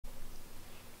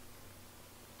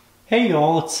Hey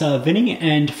y'all, it's Vinny,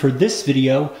 and for this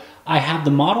video, I have the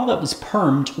model that was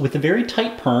permed with a very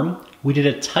tight perm. We did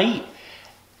a tight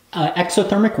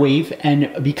exothermic wave,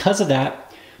 and because of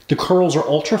that, the curls are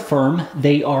ultra firm.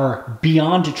 They are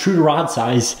beyond true to rod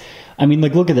size. I mean,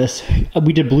 like, look at this.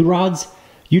 We did blue rods.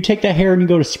 You take that hair and you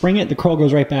go to spring it, the curl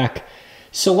goes right back.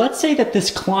 So let's say that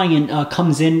this client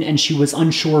comes in and she was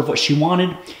unsure of what she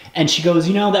wanted, and she goes,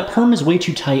 you know, that perm is way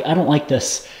too tight. I don't like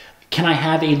this. Can I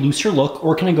have a looser look,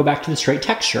 or can I go back to the straight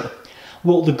texture?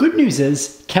 Well, the good news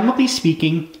is, chemically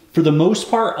speaking, for the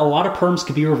most part, a lot of perms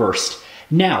could be reversed.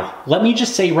 Now, let me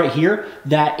just say right here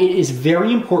that it is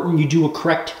very important you do a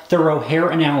correct, thorough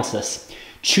hair analysis.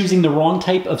 Choosing the wrong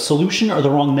type of solution or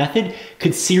the wrong method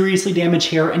could seriously damage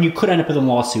hair, and you could end up with a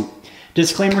lawsuit.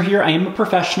 Disclaimer here, I am a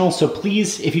professional, so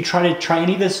please, if you try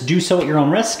any of this, do so at your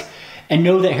own risk, and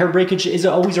know that hair breakage is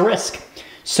always a risk.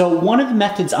 So one of the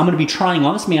methods I'm going to be trying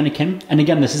on this mannequin, and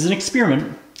again, this is an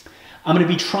experiment, I'm going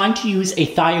to be trying to use a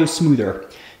Thio smoother.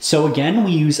 So again,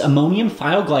 we use ammonium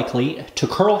thioglycolate to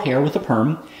curl hair with a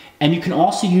perm, and you can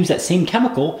also use that same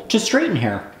chemical to straighten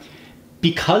hair.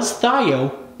 Because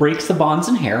Thio breaks the bonds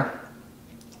in hair,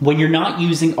 when you're not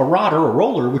using a rod or a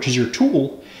roller, which is your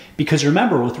tool, because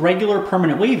remember, with regular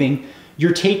permanent waving,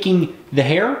 you're taking the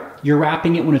hair, you're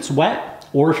wrapping it when it's wet,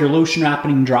 or if you're lotion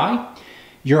wrapping dry,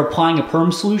 you're applying a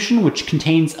perm solution which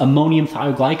contains ammonium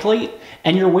thioglycolate,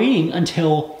 and you're waiting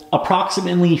until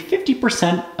approximately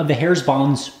 50% of the hair's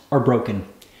bonds are broken.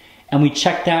 And we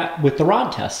check that with the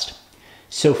rod test.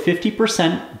 So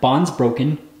 50% bonds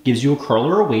broken gives you a curl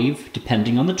or a wave,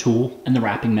 depending on the tool and the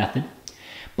wrapping method.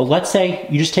 But let's say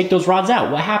you just take those rods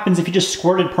out. What happens if you just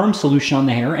squirted perm solution on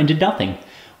the hair and did nothing?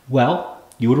 Well,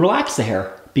 you would relax the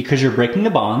hair because you're breaking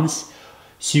the bonds.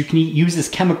 So you can use this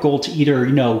chemical to either,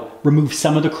 remove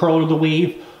some of the curl or the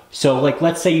wave. So like,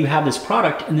 let's say you have this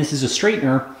product and this is a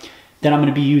straightener that I'm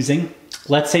going to be using.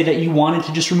 Let's say that you wanted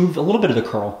to just remove a little bit of the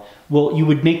curl. Well, you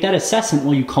would make that assessment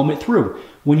while you comb it through.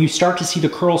 When you start to see the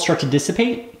curl start to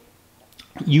dissipate,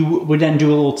 you would then do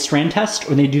a little strand test,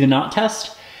 or they do the knot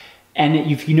test. And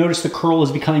if you notice the curl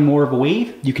is becoming more of a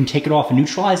wave, you can take it off and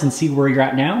neutralize and see where you're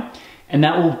at now. And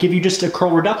that will give you just a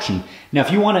curl reduction. Now,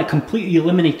 if you want to completely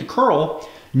eliminate the curl,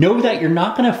 know that you're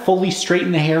not going to fully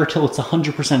straighten the hair till it's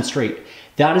 100% straight.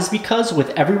 That is because with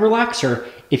every relaxer,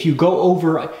 if you go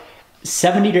over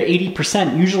 70 to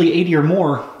 80%, usually 80 or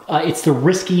more, it's the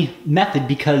risky method,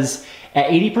 because at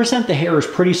 80% the hair is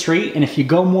pretty straight, and if you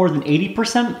go more than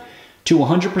 80% to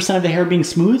 100% of the hair being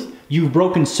smooth, you've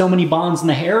broken so many bonds in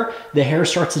the hair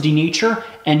starts to denature,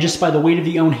 and just by the weight of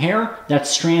the own hair, that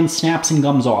strand snaps and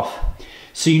gums off.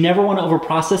 So you never want to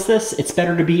overprocess this. It's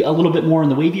better to be a little bit more on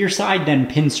the wavier side than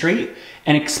pin straight,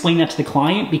 and explain that to the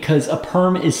client, because a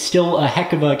perm is still a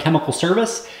heck of a chemical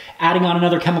service. Adding on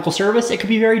another chemical service, it could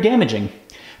be very damaging.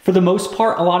 For the most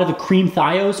part, a lot of the cream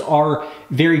thios are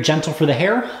very gentle for the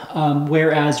hair,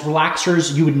 whereas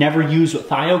relaxers you would never use with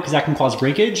Thio because that can cause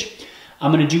breakage.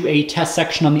 I'm going to do a test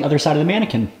section on the other side of the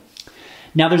mannequin.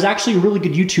 Now, there's actually a really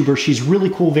good YouTuber. She's really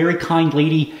cool, very kind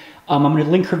lady. I'm going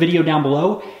to link her video down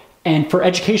below. And for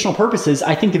educational purposes,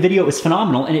 I think the video is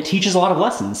phenomenal, and it teaches a lot of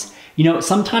lessons.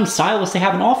 Sometimes stylists, they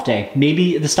have an off day.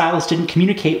 Maybe the stylist didn't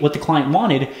communicate what the client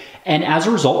wanted, and as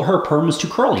a result, her perm is too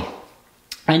curly.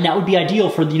 And that would be ideal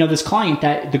for this client,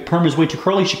 that the perm is way too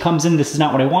curly. She comes in, this is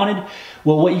not what I wanted.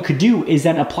 Well, what you could do is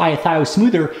then apply a Thio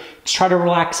smoother to try to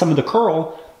relax some of the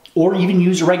curl, or even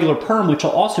use a regular perm, which I'll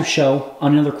also show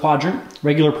on another quadrant.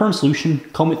 Regular perm solution,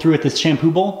 comb it through with this shampoo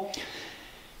bowl,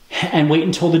 and wait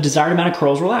until the desired amount of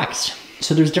curl is relaxed.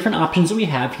 So there's different options that we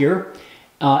have here.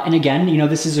 And again,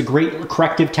 this is a great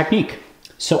corrective technique.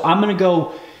 So I'm gonna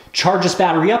go charge this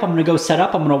battery up, I'm gonna go set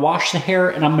up, I'm gonna wash the hair,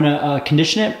 and I'm gonna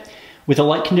condition it with a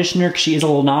light conditioner because she is a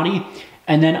little naughty.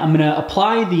 And then I'm gonna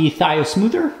apply the Thio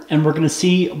smoother, and we're gonna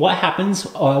see what happens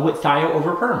with Thio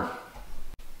over perm.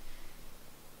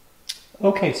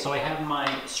 Okay, so I have my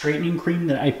straightening cream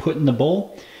that I put in the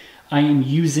bowl. I am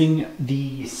using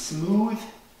the Smooth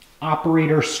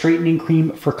Operator Straightening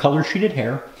Cream for color treated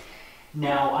hair.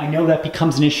 Now, I know that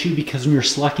becomes an issue because when you're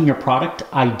selecting a product,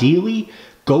 ideally,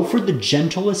 go for the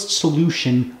gentlest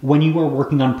solution when you are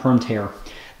working on permed hair.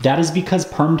 That is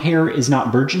because permed hair is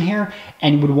not virgin hair,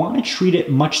 and you would want to treat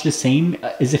it much the same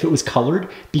as if it was colored,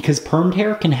 because permed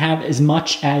hair can have as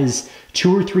much as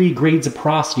 2 or 3 grades of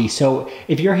porosity. So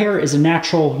if your hair is a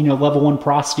natural, level 1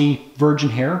 porosity virgin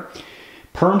hair,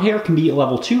 permed hair can be a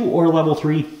level 2 or level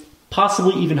 3,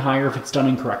 possibly even higher if it's done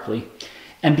incorrectly.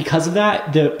 And because of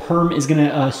that, the perm is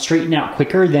gonna straighten out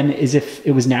quicker than as if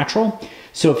it was natural.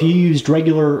 So if you used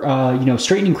regular,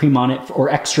 straightening cream on it, or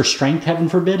extra strength, heaven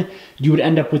forbid, you would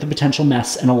end up with a potential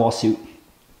mess and a lawsuit.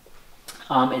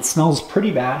 It smells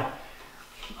pretty bad,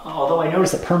 although I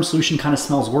noticed that Perm solution kind of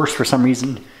smells worse for some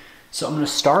reason. So I'm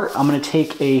gonna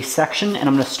take a section and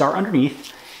I'm gonna start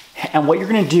underneath. And what you're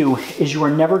gonna do is you are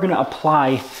never gonna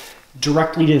apply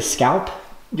directly to the scalp.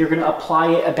 You're gonna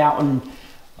apply it about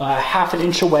half an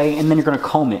inch away, and then you're gonna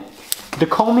comb it. The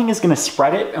combing is gonna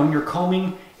spread it, and when you're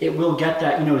combing, it will get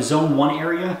that, zone 1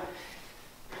 area.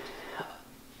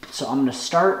 So I'm gonna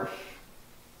start,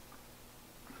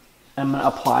 I'm gonna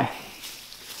apply.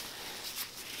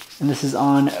 And this is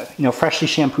on, freshly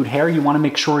shampooed hair. You wanna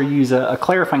make sure you use a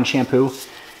clarifying shampoo,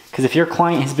 because if your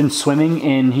client has been swimming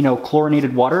in,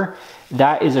 chlorinated water,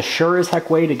 that is a sure as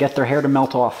heck way to get their hair to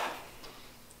melt off.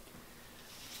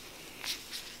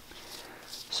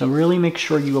 So really make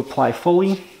sure you apply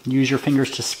fully. Use your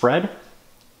fingers to spread.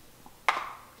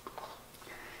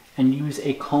 And use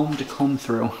a comb to comb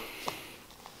through.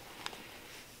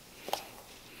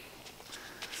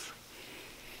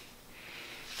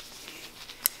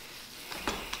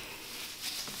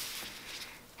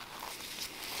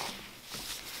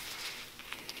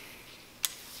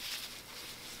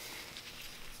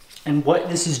 And what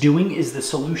this is doing is the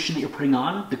solution that you're putting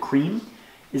on, the cream,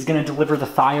 is going to deliver the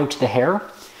Thio to the hair.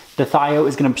 The Thio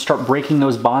is going to start breaking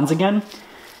those bonds again.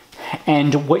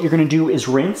 And what you're going to do is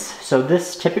rinse. So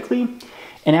this typically,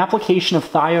 an application of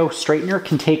Thio straightener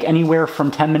can take anywhere from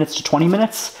 10 minutes to 20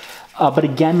 minutes. But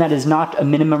again, that is not a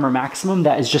minimum or maximum.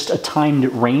 That is just a timed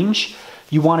range.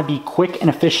 You want to be quick and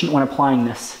efficient when applying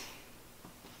this.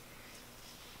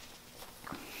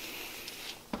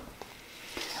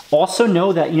 Also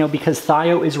know that, because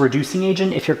Thio is a reducing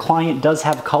agent, if your client does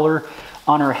have color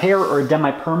on her hair or a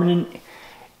demi-permanent,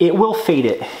 it will fade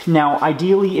it. Now,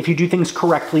 ideally, if you do things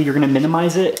correctly, you're gonna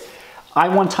minimize it. I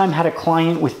one time had a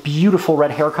client with beautiful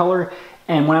red hair color,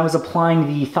 and when I was applying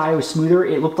the Thio smoother,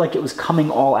 it looked like it was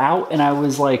coming all out, and I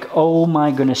was like, oh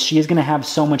my goodness, she is gonna have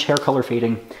so much hair color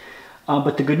fading.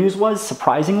 But the good news was,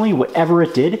 surprisingly, whatever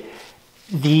it did,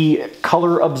 the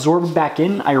color absorbed back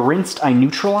in. I rinsed, I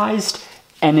neutralized,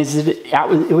 and it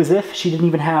was as if she didn't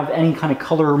even have any kind of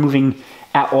color removing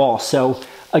at all. So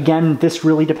again, this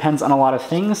really depends on a lot of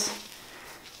things,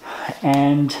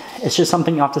 and it's just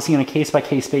something you have to see on a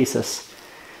case-by-case basis.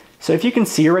 So if you can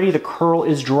see already, the curl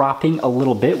is dropping a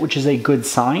little bit, which is a good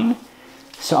sign.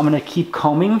 So I'm gonna keep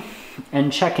combing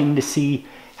and checking to see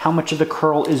how much of the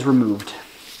curl is removed.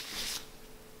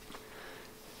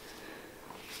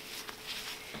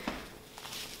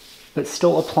 But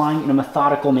still applying in a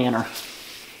methodical manner.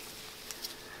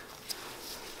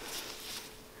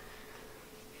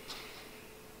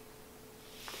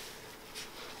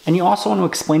 And you also want to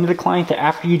explain to the client that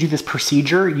after you do this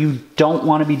procedure, you don't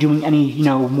want to be doing any,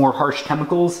 more harsh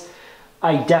chemicals.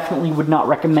 I definitely would not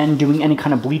recommend doing any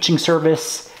kind of bleaching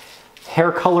service.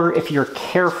 Hair color, if you're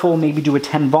careful, maybe do a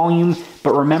 10 volume,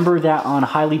 but remember that on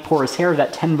highly porous hair,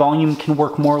 that 10 volume can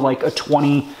work more like a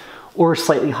 20 or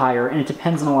slightly higher, and it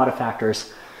depends on a lot of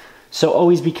factors. So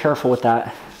always be careful with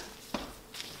that.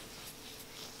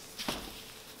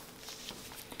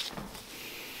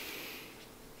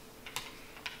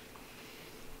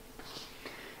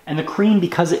 And the cream,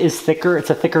 because it is thicker, it's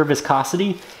a thicker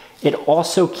viscosity, it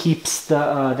also keeps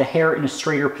the hair in a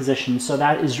straighter position. So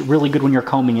that is really good when you're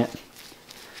combing it.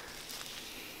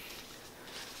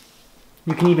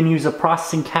 You can even use a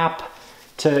processing cap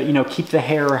to, keep the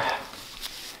hair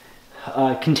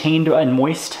contained and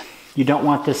moist. You don't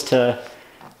want this to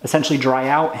essentially dry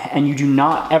out, and you do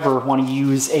not ever want to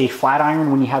use a flat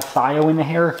iron when you have Thio in the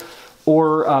hair,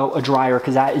 or a dryer,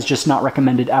 because that is just not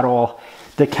recommended at all.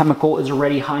 The chemical is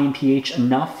already high in pH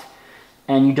enough,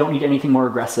 and you don't need anything more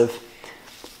aggressive.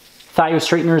 Thio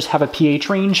straighteners have a pH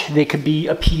range. They could be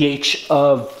a pH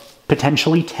of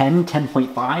potentially 10,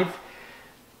 10.5.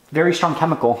 Very strong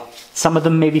chemical. Some of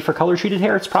them maybe for color treated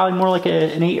hair, it's probably more like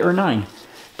an 8 or a 9.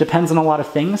 Depends on a lot of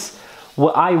things.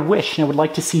 What I wish and I would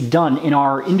like to see done in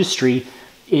our industry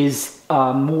is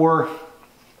more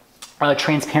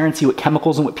transparency with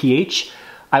chemicals and with pH.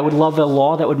 I would love a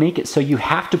law that would make it so you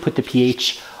have to put the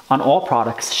pH on all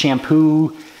products,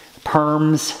 shampoo,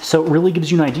 perms, so it really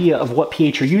gives you an idea of what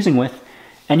pH you're using with,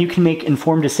 and you can make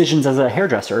informed decisions as a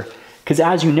hairdresser. Because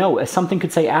as you know, something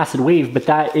could say acid wave, but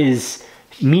that is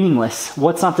meaningless.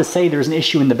 What's not to say there's an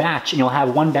issue in the batch, and you'll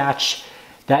have one batch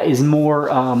that is more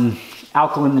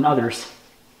alkaline than others.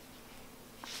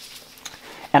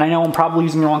 And I know I'm probably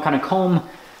using the wrong kind of comb.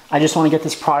 I just want to get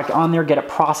this product on there, get it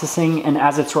processing, and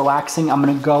as it's relaxing, I'm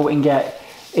going to go and get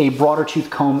a broader tooth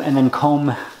comb and then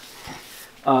comb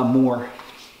more.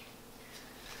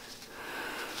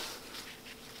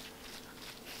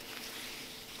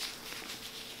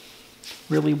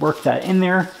 Really work that in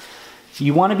there.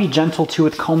 You want to be gentle too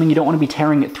with combing. You don't want to be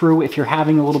tearing it through. If you're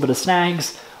having a little bit of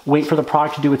snags, wait for the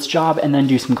product to do its job and then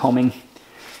do some combing.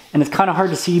 And it's kind of hard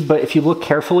to see, but if you look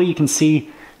carefully, you can see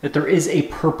that there is a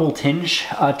purple tinge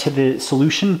to the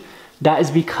solution. That is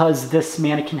because this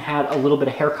mannequin had a little bit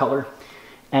of hair color,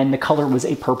 and the color was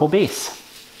a purple base.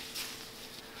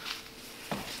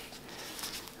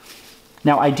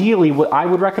 Now, ideally, what I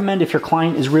would recommend if your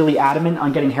client is really adamant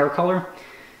on getting hair color,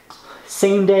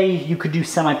 same day you could do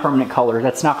semi-permanent color.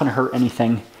 That's not gonna hurt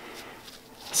anything.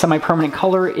 Semi-permanent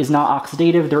color is not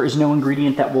oxidative. There is no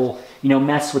ingredient that will,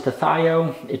 mess with the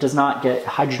Thio. It does not get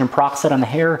hydrogen peroxide on the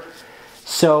hair.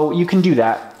 So you can do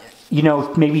that.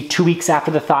 Maybe 2 weeks after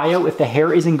the Thio, if the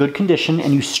hair is in good condition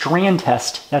and you strand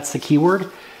test, that's the key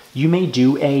word, you may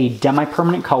do a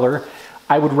demi-permanent color.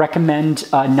 I would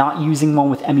recommend not using one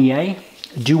with MEA.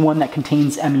 Do one that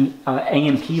contains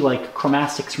AMP, like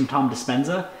Chromastix from Tom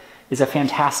Dispenza is a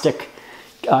fantastic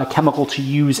chemical to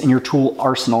use in your tool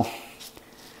arsenal.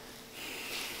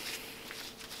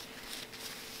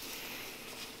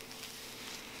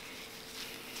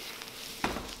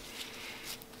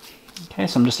 Okay,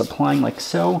 so I'm just applying like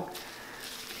so.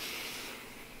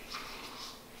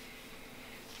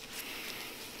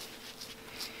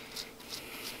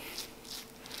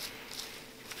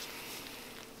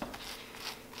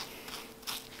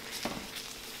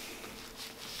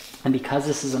 And because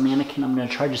this is a mannequin, I'm going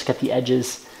to try to just get the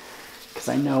edges, because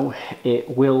I know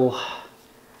it will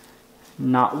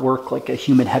not work like a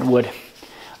human head would.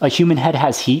 A human head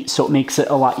has heat, so it makes it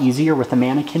a lot easier with a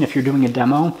mannequin if you're doing a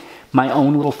demo. My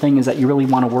own little thing is that you really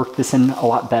want to work this in a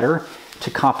lot better to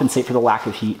compensate for the lack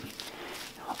of heat.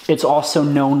 It's also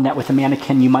known that with a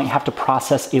mannequin, you might have to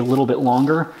process a little bit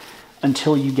longer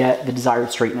until you get the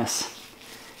desired straightness.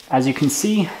 As you can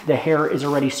see, the hair is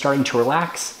already starting to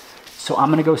relax. So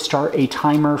I'm gonna go start a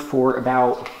timer for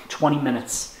about 20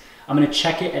 minutes. I'm gonna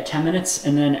check it at 10 minutes,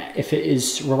 and then if it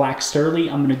is relaxed thoroughly,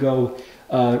 I'm gonna go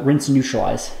rinse and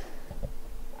neutralize.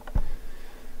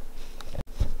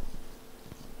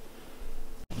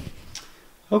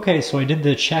 Okay, so I did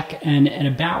the check, and in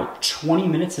about 20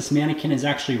 minutes, this mannequin is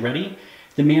actually ready.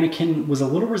 The mannequin was a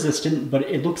little resistant, but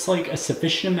it looks like a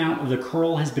sufficient amount of the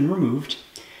curl has been removed.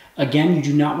 Again, you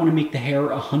do not want to make the hair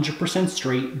 100%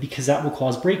 straight because that will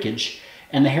cause breakage,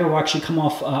 and the hair will actually come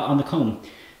off on the comb.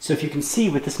 So if you can see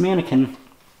with this mannequin,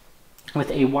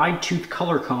 with a wide tooth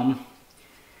color comb,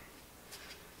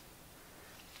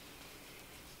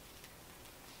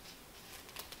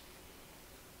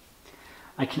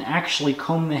 I can actually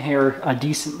comb the hair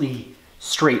decently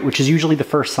straight, which is usually the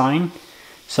first sign.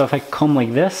 So if I comb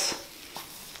like this,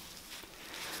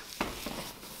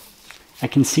 I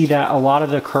can see that a lot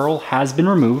of the curl has been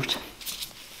removed,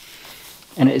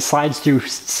 and it slides through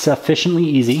sufficiently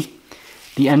easy.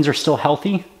 The ends are still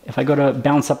healthy. If I go to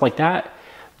bounce up like that,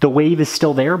 the wave is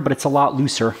still there, but it's a lot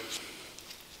looser.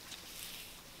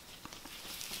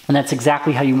 And that's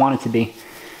exactly how you want it to be.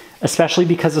 Especially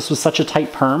because this was such a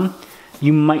tight perm,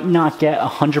 you might not get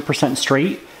 100%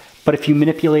 straight, but if you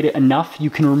manipulate it enough, you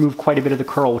can remove quite a bit of the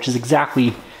curl, which is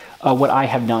exactly what I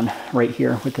have done right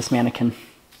here with this mannequin.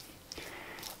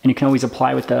 And you can always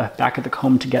apply with the back of the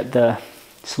comb to get the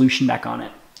solution back on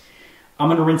it. I'm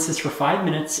gonna rinse this for 5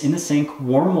 minutes in the sink,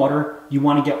 warm water. You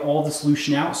wanna get all the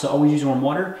solution out, so always use warm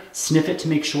water. Sniff it to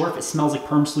make sure. If it smells like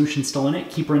perm solution still in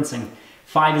it, keep rinsing.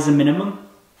 5 is a minimum.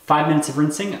 5 minutes of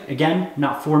rinsing. Again,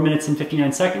 not 4 minutes and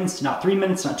 59 seconds, not 3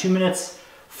 minutes, not 2 minutes,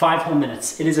 5 whole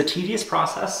minutes. It is a tedious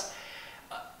process.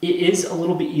 It is a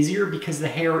little bit easier because the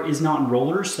hair is not in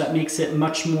rollers, so that makes it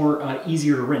much more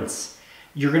easier to rinse.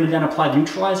 You're gonna then apply the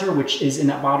neutralizer, which is in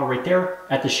that bottle right there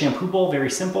at the shampoo bowl, very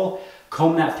simple.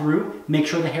 Comb that through, make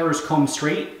sure the hair is combed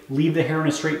straight, leave the hair in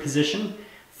a straight position.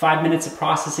 5 minutes of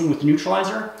processing with the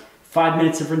neutralizer, 5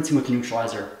 minutes of rinsing with the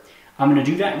neutralizer. I'm gonna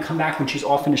do that and come back when she's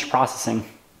all finished processing.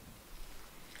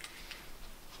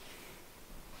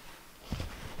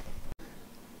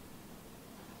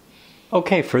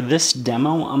 Okay, for this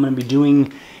demo, I'm gonna be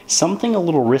doing something a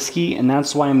little risky, and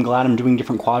that's why I'm glad I'm doing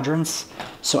different quadrants.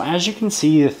 So as you can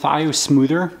see, the Thio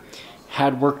Smoother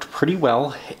had worked pretty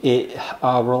well. It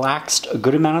relaxed a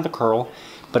good amount of the curl,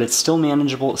 but it's still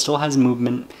manageable, it still has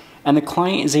movement, and the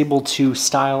client is able to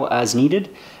style as needed.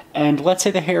 And let's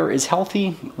say the hair is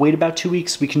healthy, wait about 2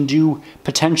 weeks, we can do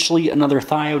potentially another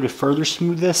Thio to further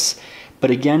smooth this, but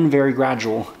again, very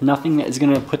gradual. Nothing that is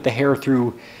gonna put the hair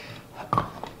through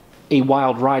a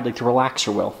wild ride like the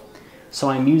relaxer will. So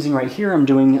I'm using right here, I'm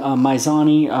doing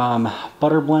Mizani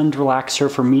Butter Blend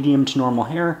Relaxer for medium to normal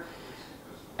hair.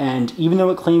 And even though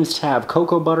it claims to have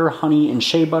cocoa butter, honey, and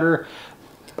shea butter,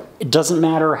 It doesn't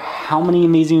matter how many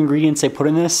amazing ingredients they put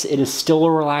in this, it is still a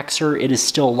relaxer, it is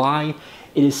still lye,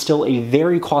 it is still a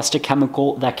very caustic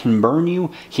chemical that can burn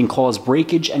you, can cause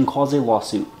breakage, and cause a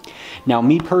lawsuit. Now,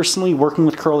 me personally, working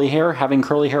with curly hair, having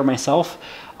curly hair myself,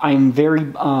 I'm very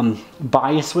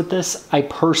biased with this. I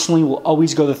personally will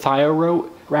always go the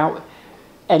Thio route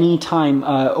anytime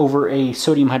over a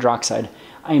sodium hydroxide.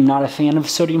 I am not a fan of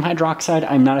sodium hydroxide.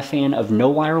 I'm not a fan of no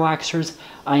lye relaxers.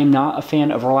 I am not a fan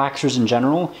of relaxers in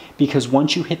general, because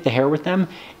once you hit the hair with them,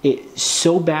 it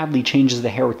so badly changes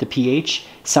the hair with the pH.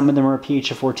 Some of them are a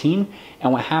pH of 14,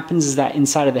 and what happens is that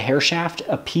inside of the hair shaft,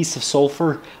 a piece of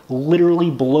sulfur literally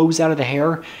blows out of the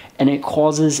hair, and it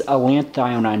causes a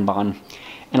lanthionine bond.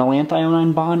 And a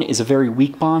lanthionine bond is a very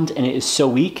weak bond, and it is so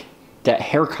weak that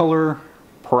hair color,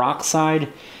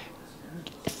 peroxide,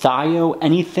 Thio,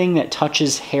 anything that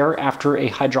touches hair after a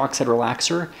hydroxide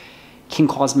relaxer can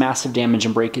cause massive damage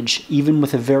and breakage, even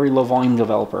with a very low volume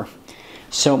developer.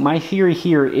 So my theory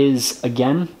here is,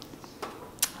 again,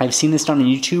 I've seen this done on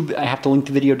YouTube. I have to link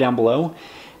the video down below.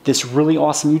 This really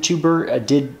awesome YouTuber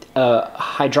did a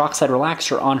hydroxide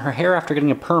relaxer on her hair after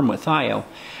getting a perm with Thio.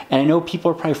 And I know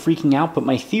people are probably freaking out, but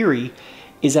my theory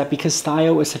is that because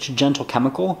Thio is such a gentle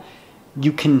chemical,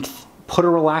 you can put a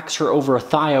relaxer over a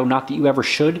Thio, not that you ever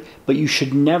should, but you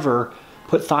should never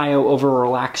put Thio over a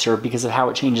relaxer because of how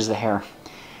it changes the hair.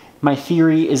 My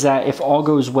theory is that if all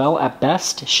goes well, at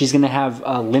best, she's going to have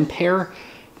limp hair.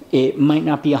 It might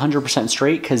not be 100%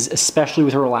 straight, because especially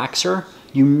with a relaxer,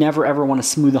 you never ever want to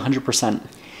smooth 100%.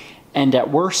 And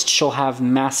at worst, she'll have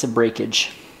massive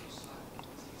breakage.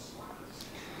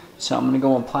 So I'm going to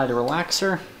go and apply the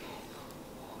relaxer.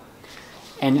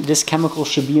 And this chemical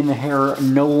should be in the hair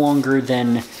no longer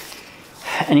than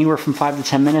anywhere from 5 to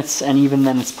 10 minutes, and even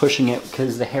then it's pushing it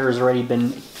because the hair has already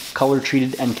been color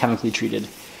treated and chemically treated.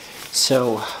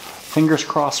 So fingers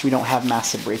crossed we don't have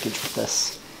massive breakage with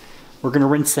this. We're going to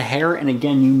rinse the hair, and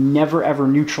again, you never ever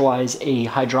neutralize a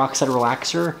hydroxide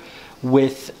relaxer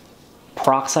with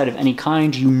peroxide of any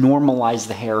kind. You normalize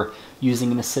the hair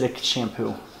using an acidic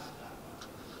shampoo.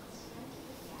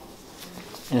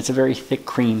 And it's a very thick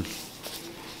cream.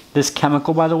 This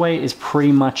chemical, by the way, is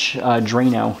pretty much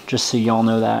Drano, just so y'all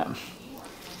know that.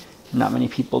 Not many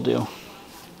people do.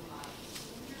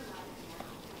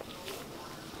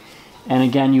 And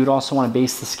again, you would also want to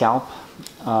base the scalp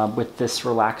with this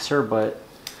relaxer, but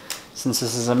since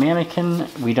this is a mannequin,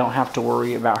 we don't have to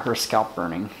worry about her scalp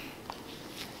burning.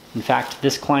 In fact,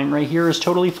 this client right here is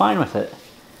totally fine with it.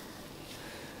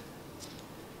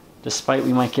 Despite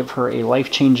we might give her a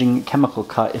life-changing chemical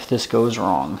cut if this goes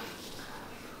wrong.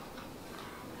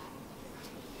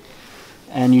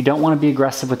 And you don't want to be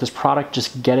aggressive with this product,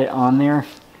 just get it on there.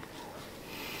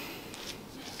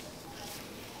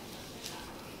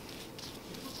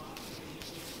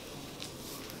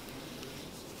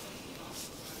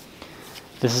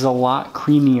 This is a lot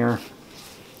creamier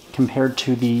compared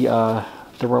to the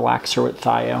relaxer with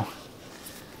Thio.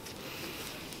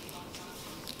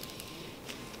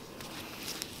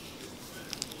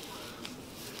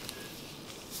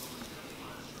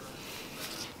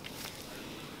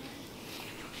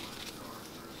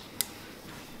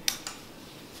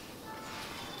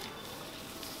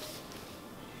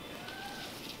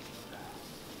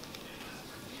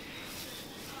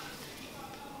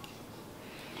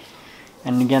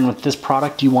 And again, with this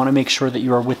product, you want to make sure that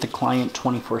you are with the client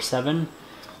 24/7.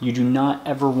 You do not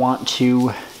ever want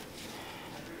to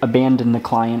abandon the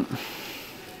client.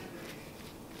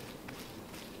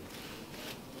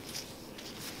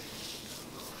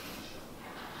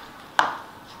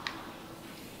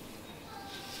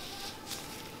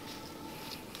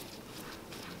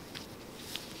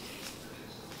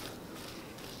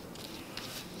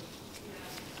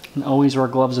 And always wear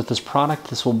gloves with this product.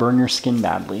 This will burn your skin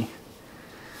badly.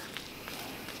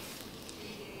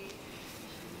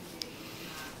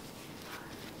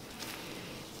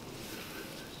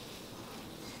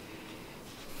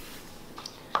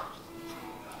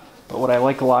 But what I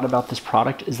like a lot about this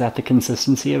product is that the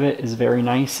consistency of it is very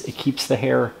nice. It keeps the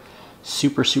hair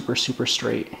super, super, super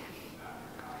straight,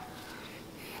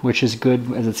 which is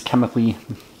good as it's chemically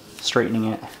straightening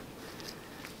it.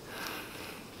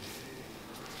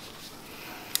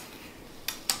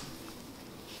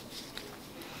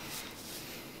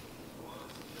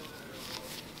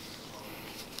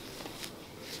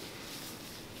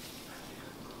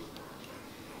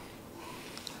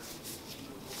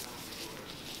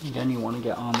 Again, you want to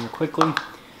get on there quickly.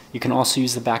 You can also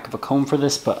use the back of a comb for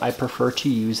this, but I prefer to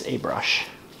use a brush.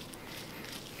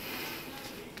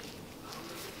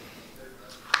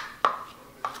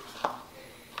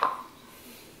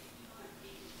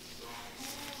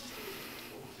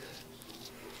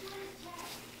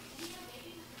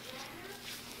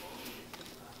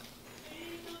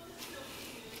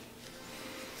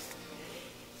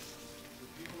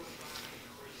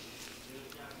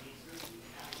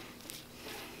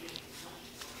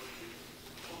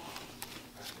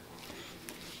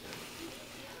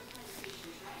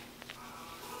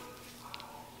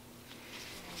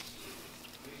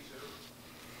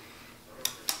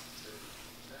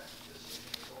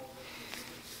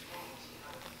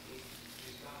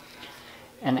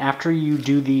 And after you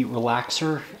do the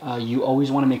relaxer, you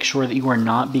always want to make sure that you are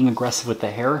not being aggressive with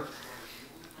the hair.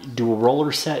 Do a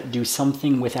roller set, do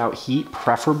something without heat,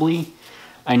 preferably.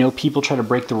 I know people try to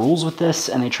break the rules with this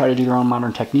and they try to do their own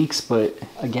modern techniques, but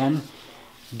again,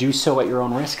 do so at your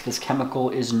own risk. This chemical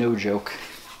is no joke.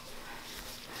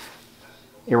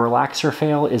 A relaxer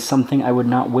fail is something I would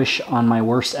not wish on my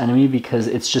worst enemy because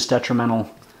it's just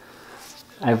detrimental.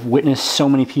 I've witnessed so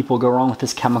many people go wrong with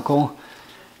this chemical.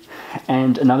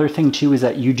 And another thing too is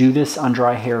that you do this on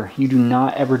dry hair. You do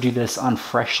not ever do this on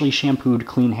freshly shampooed,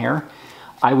 clean hair.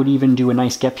 I would even do a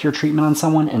nice Get Pure treatment on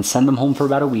someone and send them home for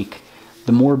about a week.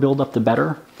 The more buildup, the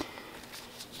better.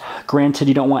 Granted,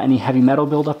 you don't want any heavy metal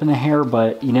buildup in the hair,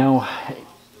 but you know,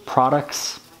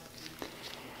 products.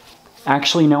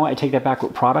 Actually, no, I take that back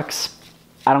with products.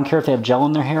 I don't care if they have gel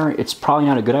in their hair. It's probably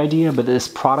not a good idea, but this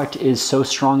product is so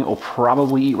strong it will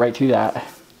probably eat right through that.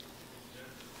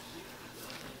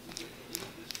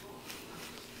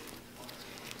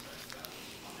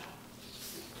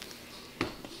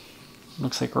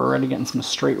 Looks like we're already getting some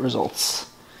straight results.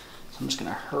 So I'm just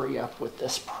gonna hurry up with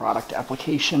this product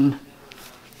application.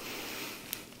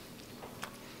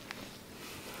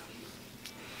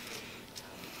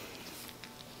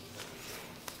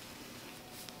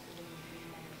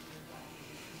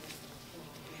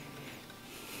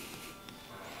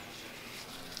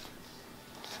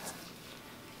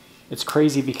 It's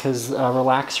crazy because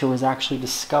relaxer was actually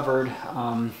discovered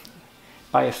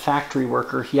by a factory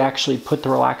worker. He actually put the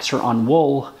relaxer on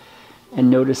wool and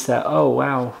noticed that, oh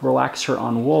wow, relaxer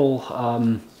on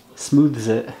wool smooths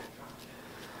it.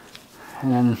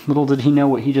 And then little did he know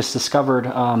what he just discovered,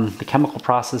 the chemical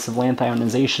process of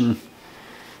lanthionization.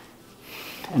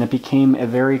 And it became a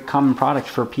very common product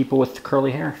for people with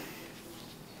curly hair.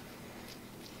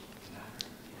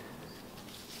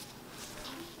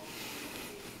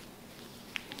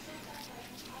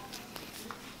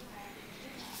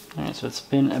 Alright, so it's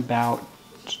been about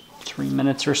 3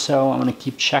 minutes or so. I'm going to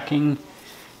keep checking.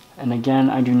 And again,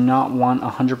 I do not want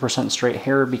 100% straight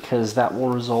hair because that will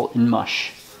result in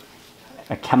mush.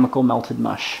 A chemical melted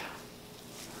mush.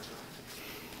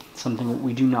 Something that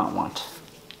we do not want.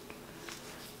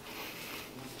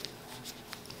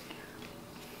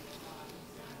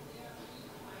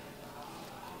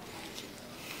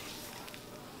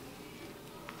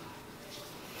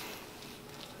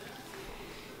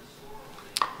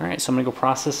 Alright, so I'm going to go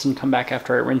process and come back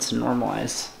after I rinse and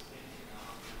normalize.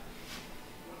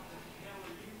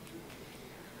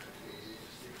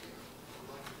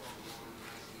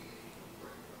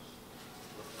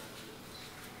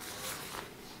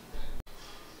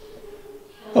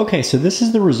 Okay, so this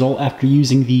is the result after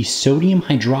using the sodium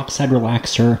hydroxide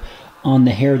relaxer on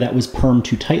the hair that was permed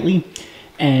too tightly.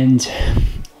 And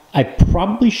I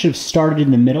probably should have started in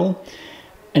the middle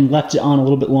and left it on a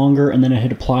little bit longer, and then I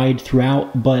had applied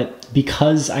throughout, but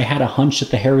because I had a hunch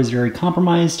that the hair was very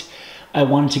compromised, I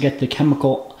wanted to get the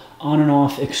chemical on and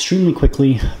off extremely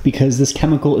quickly because this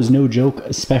chemical is no joke,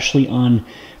 especially on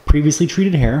previously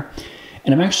treated hair.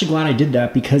 And I'm actually glad I did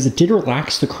that because it did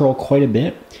relax the curl quite a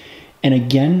bit. And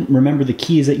again, remember the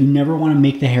key is that you never want to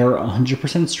make the hair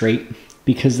 100% straight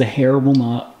because the hair will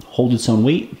not hold its own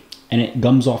weight and it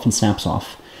gums off and snaps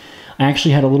off. I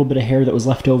actually had a little bit of hair that was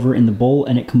left over in the bowl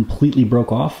and it completely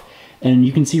broke off. And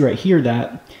you can see right here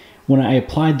that when I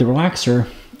applied the relaxer,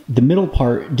 the middle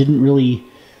part didn't really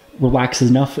relax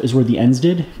enough as where the ends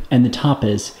did and the top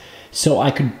is. So I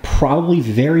could probably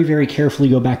very, very carefully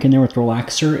go back in there with the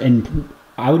relaxer, and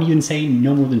I would even say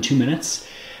no more than 2 minutes,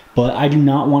 but I do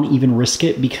not want to even risk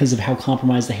it because of how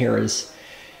compromised the hair is.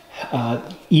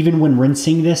 Even when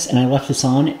rinsing this, and I left this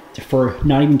on for,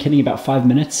 not even kidding, about 5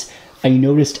 minutes, I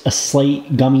noticed a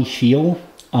slight gummy feel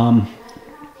on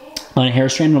a hair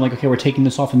strand. And I'm like, okay, we're taking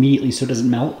this off immediately so it doesn't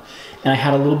melt. And I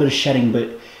had a little bit of shedding,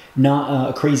 but not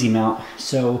a crazy amount.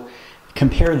 So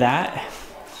compare that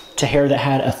to hair that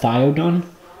had a Thio done,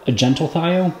 a gentle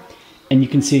Thio, and you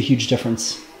can see a huge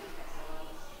difference.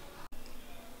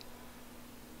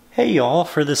 Hey y'all,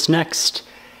 for this next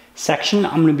section,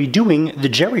 I'm going to be doing the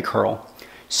Jheri curl.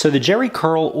 So the Jheri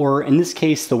curl, or in this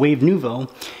case, the Wave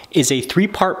Nouveau, is a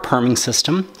 3-part perming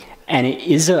system, and it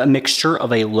is a mixture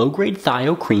of a low-grade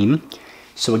Thio cream.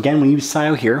 So again, we use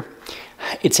Thio here.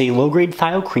 It's a low-grade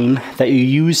Thio cream that you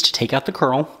use to take out the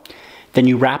curl. Then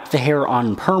you wrap the hair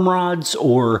on perm rods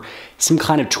or some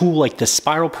kind of tool like the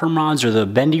spiral perm rods or the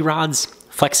bendy rods,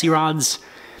 flexi rods.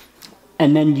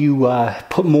 And then you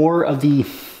put more of the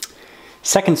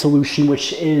second solution,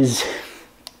 which is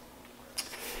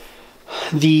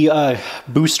the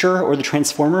booster or the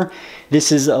transformer.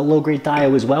 This is a low-grade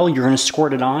Thio as well. You're gonna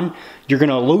squirt it on. You're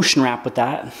gonna lotion wrap with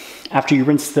that after you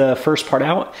rinse the first part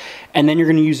out, and then you're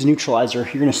gonna use a neutralizer.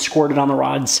 You're gonna squirt it on the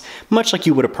rods, much like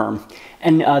you would a perm.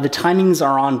 And the timings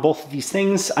are on both of these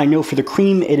things. I know for the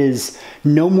cream, it is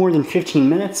no more than 15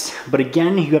 minutes, but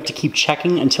again, you have to keep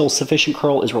checking until sufficient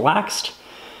curl is relaxed.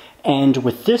 And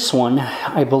with this one,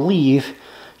 I believe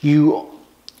you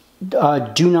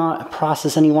do not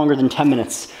process any longer than 10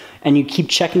 minutes, and you keep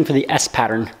checking for the S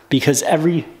pattern because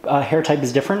every hair type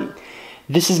is different.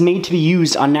 This is made to be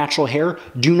used on natural hair.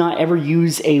 Do not ever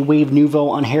use a Wave Nouveau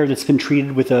on hair that's been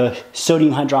treated with a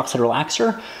sodium hydroxide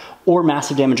relaxer, or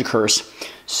massive damage occurs.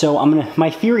 So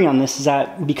my theory on this is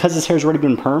that because this hair's already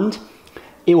been permed,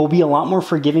 it will be a lot more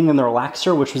forgiving than the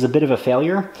relaxer, which was a bit of a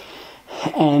failure,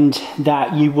 and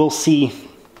that you will see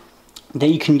that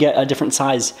you can get a different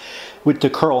size with the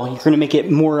curl. You're gonna make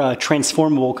it more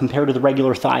transformable compared to the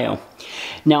regular Thio.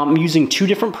 Now I'm using two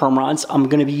different perm rods. I'm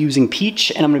gonna be using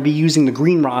peach and I'm gonna be using the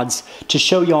green rods to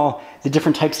show y'all the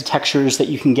different types of textures that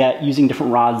you can get using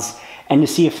different rods and to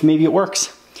see if maybe it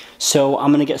works. So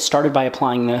I'm gonna get started by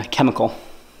applying the chemical.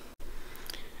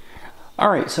 All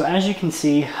right, so as you can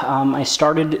see, I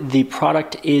started, the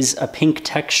product is a pink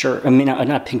texture, I mean,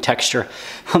 not pink texture,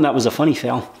 that was a funny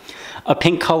fail. A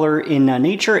pink color in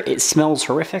nature. It smells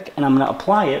horrific, and I'm gonna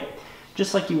apply it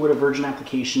just like you would a virgin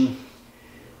application.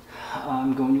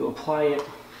 I'm going to apply it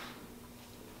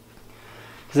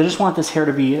because I just want this hair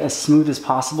to be as smooth as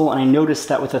possible, and I noticed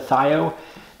that with a Thio,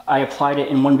 I applied it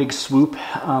in one big swoop,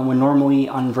 when normally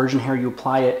on virgin hair you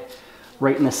apply it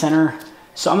right in the center.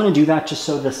 So I'm gonna do that just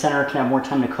so the center can have more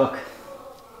time to cook.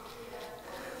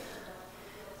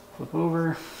 Flip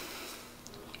over.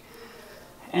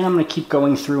 And I'm gonna keep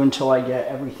going through until I get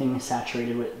everything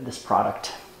saturated with this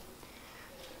product.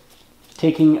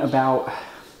 Taking about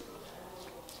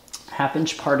 1/2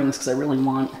 inch partings because I really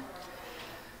want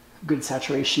good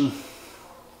saturation.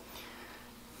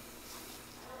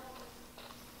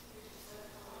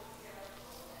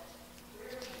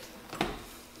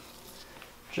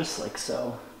 Just like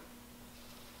so.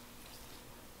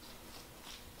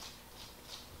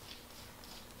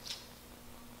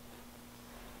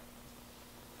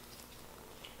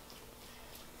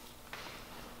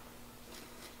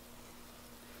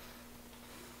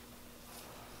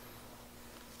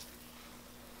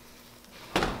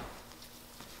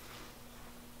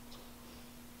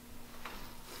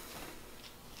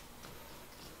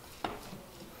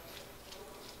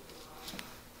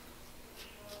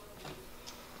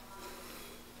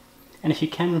 And if you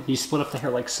can, you split up the hair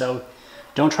like so.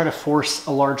 Don't try to force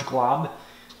a large glob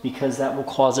because that will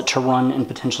cause it to run and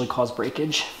potentially cause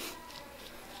breakage.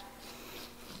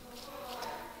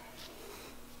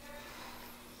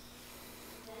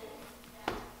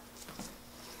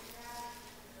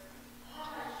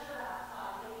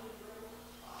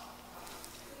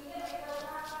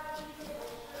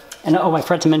 And oh, I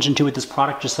forgot to mention too, with this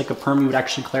product, just like a perm, you would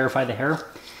actually clarify the hair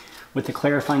with the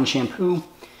clarifying shampoo.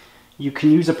 You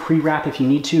can use a pre-wrap if you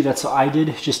need to. That's what I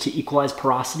did, just to equalize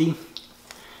porosity.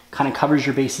 Kind of covers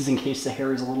your bases in case the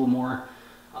hair is a little more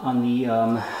on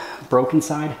the broken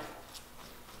side.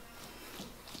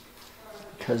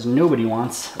 Because nobody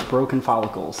wants broken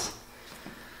follicles.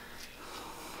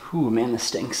 Ooh, man, this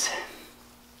stinks.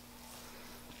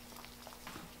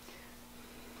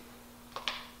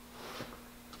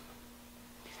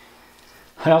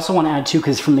 I also want to add too,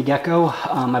 because from the get-go,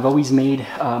 I've always made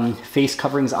face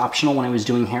coverings optional when I was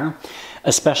doing hair,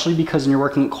 especially because when you're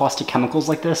working with caustic chemicals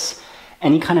like this,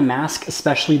 any kind of mask,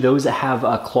 especially those that have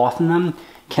cloth in them,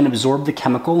 can absorb the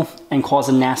chemical and cause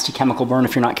a nasty chemical burn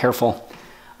if you're not careful.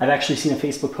 I've actually seen a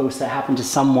Facebook post that happened to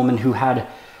some woman who had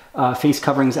face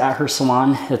coverings at her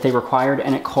salon that they required,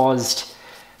 and it caused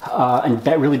a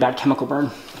really bad chemical burn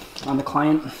on the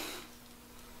client.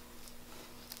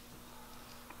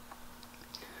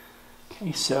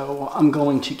 Okay, so I'm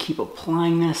going to keep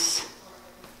applying this.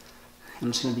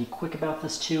 I'm just going to be quick about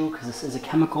this too, because this is a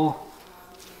chemical.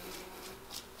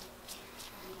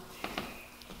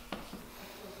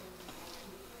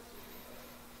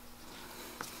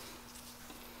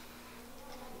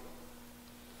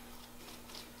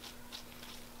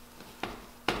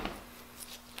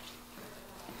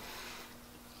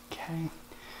 Okay,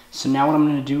 so now what I'm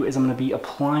going to do is I'm going to be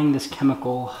applying this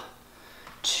chemical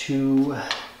to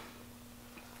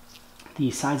the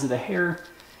sides of the hair.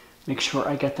 Make sure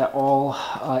I get that all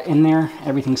in there,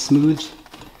 everything smoothed,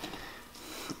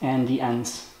 and the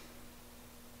ends.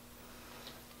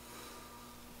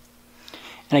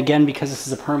 And again, because this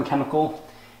is a perm chemical,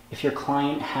 if your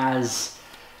client has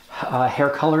hair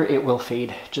color, it will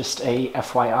fade. Just a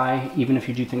FYI, even if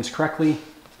you do things correctly.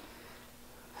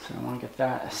 So I want to get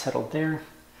that settled there.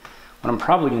 What I'm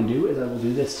probably going to do is I will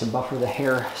do this to buffer the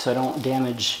hair so I don't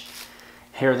damage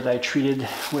hair that I treated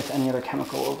with any other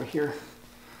chemical over here.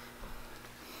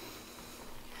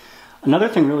 Another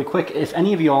thing really quick, if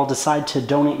any of you all decide to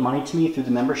donate money to me through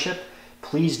the membership,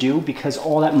 please do, because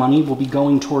all that money will be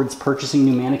going towards purchasing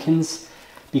new mannequins,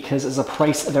 because as the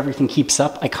price of everything keeps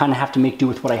up, I kind of have to make do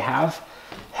with what I have.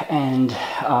 And,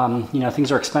 you know,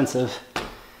 things are expensive.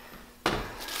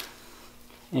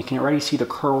 And you can already see the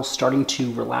curls starting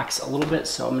to relax a little bit,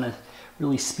 so I'm going to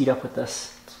really speed up with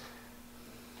this.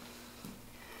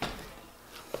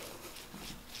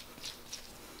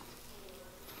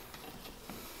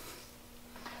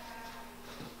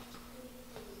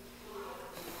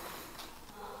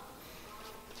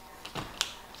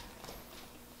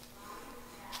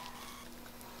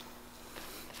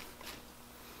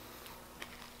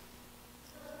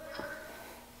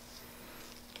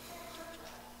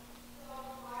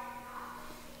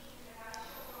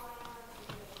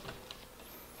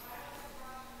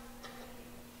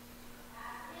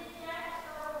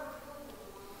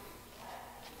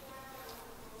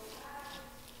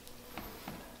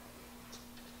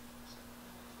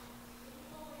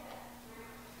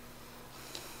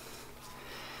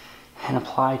 And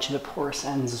apply to the porous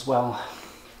ends as well.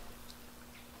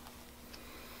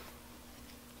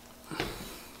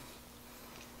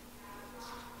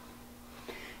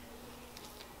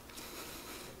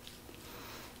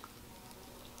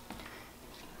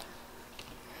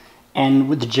 And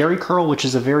with the Jheri curl, which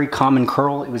is a very common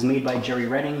curl, it was made by Jheri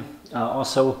Redding,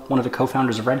 also one of the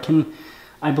co-founders of Redken,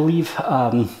 I believe.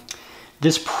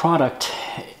 This product,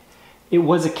 it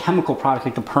was a chemical product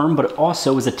like the Perm, but it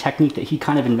also was a technique that he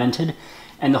kind of invented.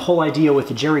 And the whole idea with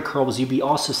the Jheri curl was you'd be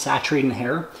also saturating the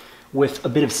hair with a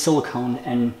bit of silicone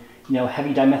and, you know,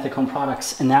 heavy dimethicone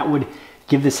products, and that would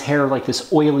give this hair like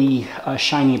this oily,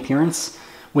 shiny appearance.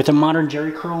 With a modern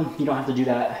Jheri curl, you don't have to do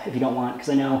that if you don't want, because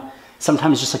I know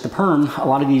sometimes, just like the Perm, a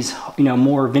lot of these, you know,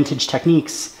 more vintage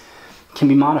techniques can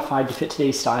be modified to fit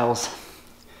today's styles,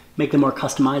 make them more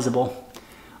customizable.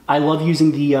 I love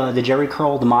using the Jheri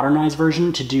curl, the modernized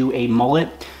version, to do a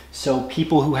mullet, so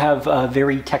people who have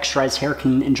very texturized hair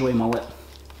can enjoy a mullet.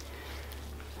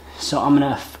 So I'm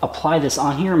gonna apply this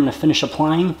on here. I'm gonna finish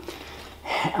applying.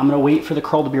 I'm gonna wait for the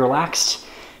curl to be relaxed.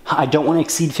 I don't want to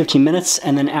exceed 15 minutes,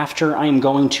 and then after I am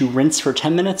going to rinse for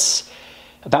 10 minutes,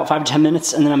 about 5 to 10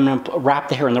 minutes, and then I'm gonna wrap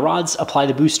the hair in the rods, apply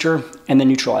the booster, and then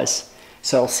neutralize.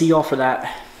 So I'll see y'all for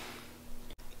that.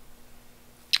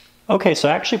 Okay, so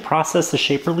I actually processed the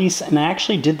shape release, and I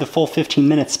actually did the full 15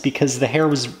 minutes because the hair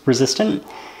was resistant.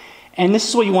 And this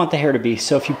is what you want the hair to be.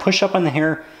 So if you push up on the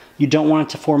hair, you don't want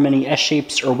it to form any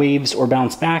S-shapes or waves or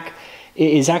bounce back.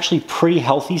 It is actually pretty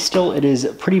healthy still. It is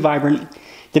pretty vibrant.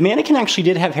 The mannequin actually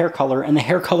did have hair color, and the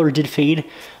hair color did fade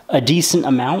a decent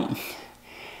amount.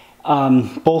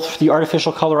 Both the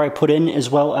artificial color I put in as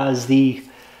well as the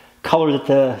color that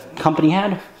the company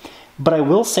had. But I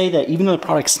will say that even though the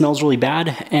product smells really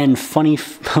bad, and funny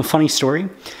story,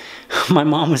 my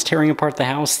mom was tearing apart the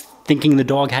house thinking the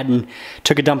dog hadn't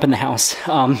took a dump in the house.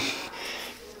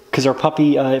 Because our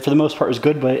puppy, for the most part, was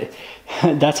good, but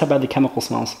that's how bad the chemical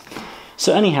smells.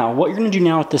 So anyhow, what you're going to do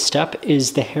now at this step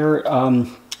is the hair,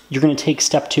 you're going to take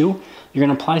step 2. You're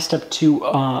going to apply step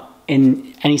 2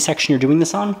 in any section you're doing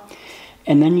this on.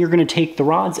 And then you're going to take the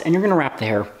rods and you're going to wrap the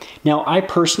hair. Now, I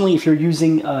personally, if you're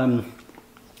using a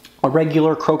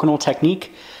regular crokinole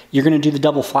technique, you're going to do the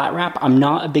double flat wrap. I'm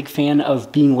not a big fan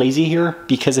of being lazy here,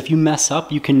 because if you mess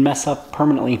up, you can mess up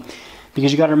permanently,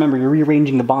 because you got to remember, you're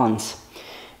rearranging the bonds.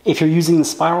 If you're using the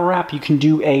spiral wrap, you can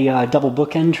do a double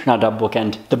bookend, not double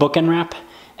bookend, the bookend wrap.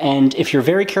 And if you're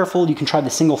very careful, you can try the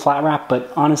single flat wrap,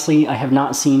 but honestly, I have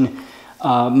not seen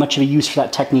much of a use for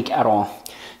that technique at all.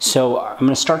 So I'm going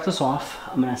to start this off.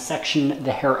 I'm going to section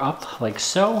the hair up like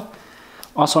so.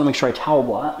 Also want to make sure I towel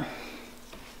blot.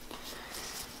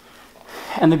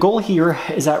 And the goal here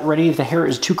is that ready, if the hair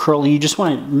is too curly, you just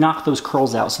want to knock those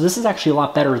curls out. So this is actually a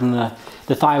lot better than the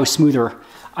Thio Smoother.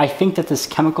 I think that this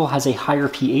chemical has a higher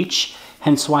pH,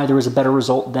 hence why there was a better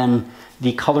result than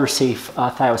the color safe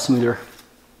Thio Smoother.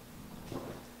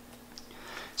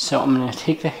 So I'm going to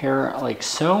take the hair like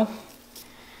so,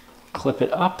 clip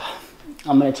it up.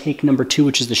 I'm going to take number 2,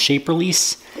 which is the shape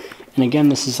release. And again,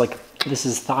 this is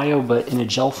Thio, but in a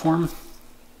gel form.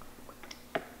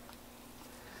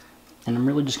 And I'm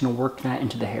really just going to work that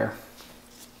into the hair.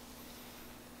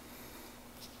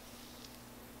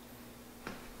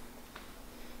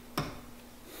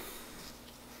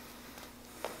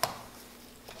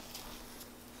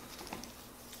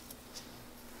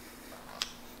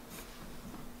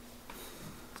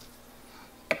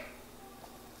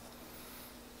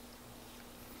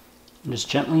 And just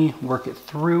gently work it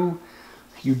through.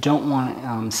 You don't want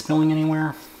it spilling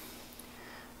anywhere.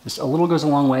 Just a little goes a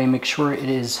long way. Make sure it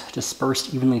is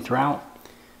dispersed evenly throughout.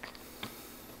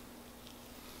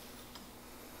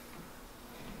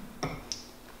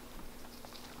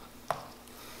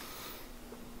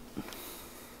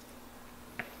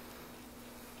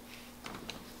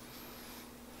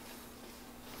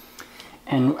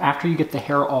 And after you get the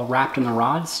hair all wrapped in the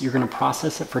rods, you're going to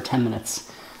process it for 10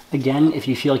 minutes. Again, if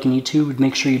you feel like you need to,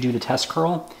 make sure you do the test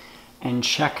curl and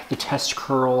check the test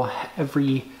curl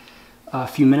every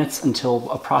few minutes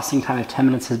until a processing time of 10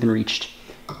 minutes has been reached.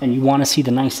 And you want to see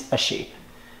the nice S shape.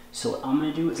 So what I'm going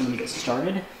to do is I'm going to get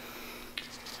started.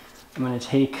 I'm going to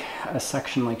take a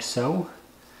section like so.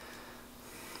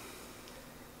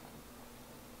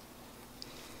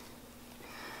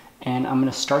 And I'm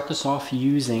going to start this off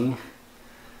using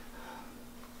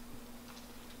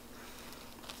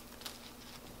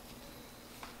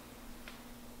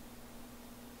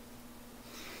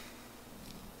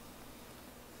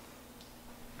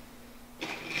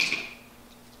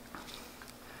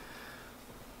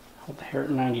hold the hair at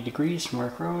 90 degrees from where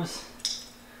it grows.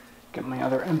 Get my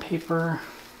other end paper.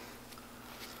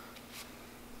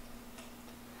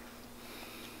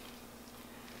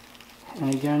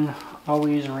 And again,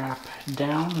 always wrap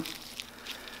down.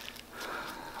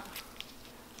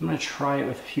 I'm going to try it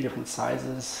with a few different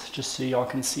sizes just so y'all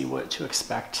can see what to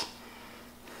expect.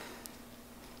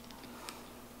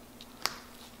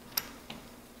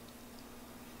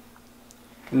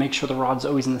 And make sure the rod's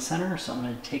always in the center, so I'm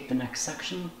going to take the next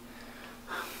section.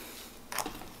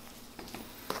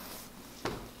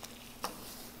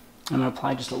 I'm going to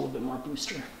apply just a little bit more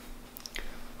booster.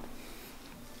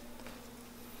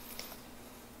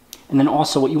 And then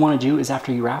also what you want to do is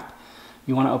after you wrap,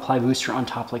 you want to apply booster on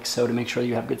top like so to make sure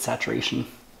you have good saturation.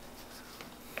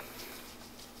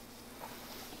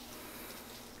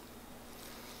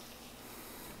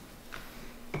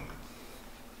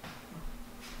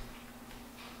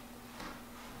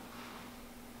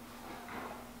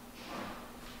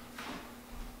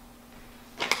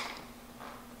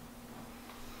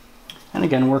 And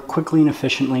again, work quickly and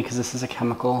efficiently because this is a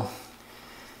chemical.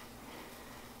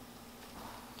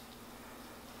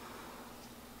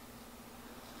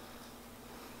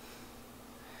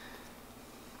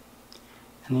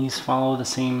 And these follow the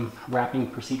same wrapping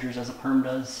procedures as a perm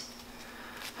does.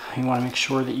 You want to make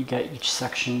sure that you get each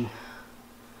section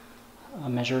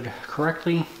measured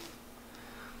correctly.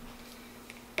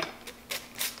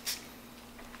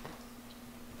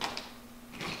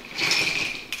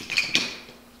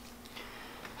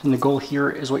 And the goal here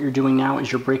is what you're doing now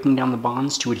is you're breaking down the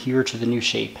bonds to adhere to the new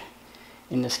shape.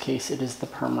 In this case, it is the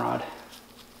perm rod.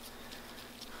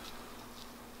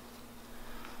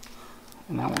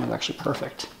 And that one is actually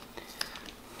perfect.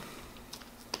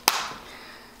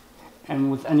 And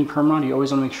with any perm rod, you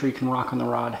always want to make sure you can rock on the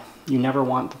rod. You never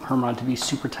want the perm rod to be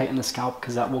super tight in the scalp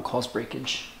because that will cause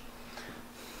breakage.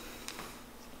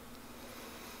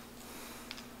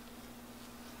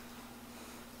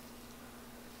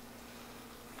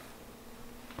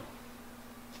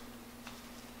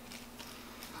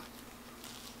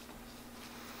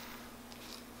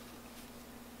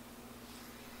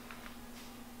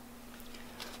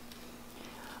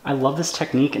 I love this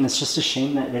technique, and it's just a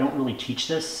shame that they don't really teach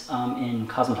this in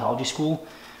cosmetology school.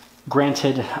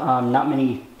 Granted, not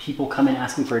many people come in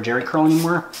asking for a Jheri curl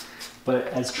anymore, but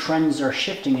as trends are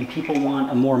shifting and people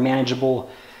want a more manageable,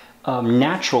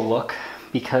 natural look,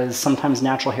 because sometimes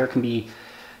natural hair can be,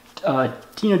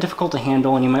 difficult to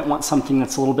handle, and you might want something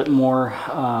that's a little bit more,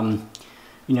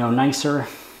 nicer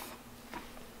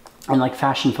and like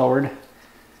fashion forward.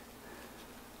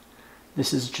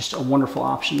 This is just a wonderful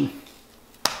option.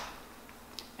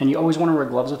 And you always want to wear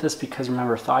gloves with this because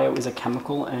remember, Thio is a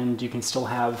chemical and you can still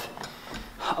have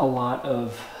a lot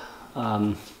of,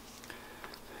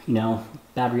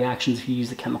 bad reactions if you use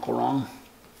the chemical wrong.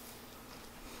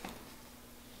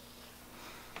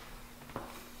 You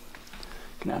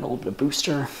can add a little bit of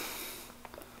booster.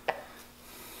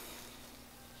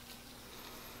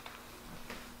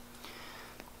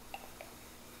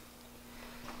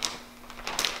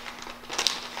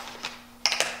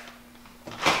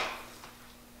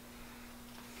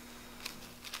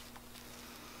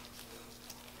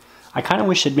 I kind of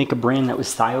wish they'd make a brand that was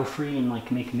Thio free and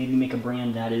like maybe make a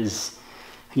brand that is,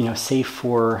 safe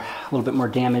for a little bit more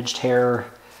damaged hair,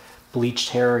 bleached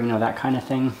hair, that kind of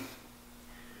thing.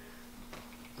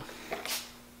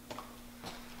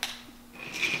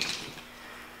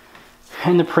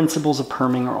 And the principles of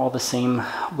perming are all the same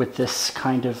with this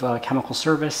kind of chemical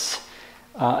service.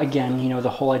 Again, the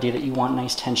whole idea that you want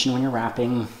nice tension when you're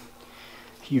wrapping.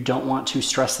 You don't want to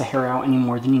stress the hair out any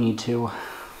more than you need to.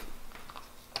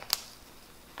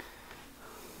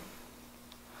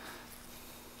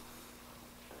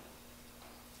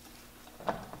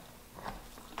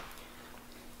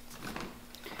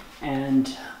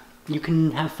 And you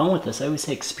can have fun with this. I always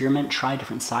say experiment, try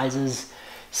different sizes,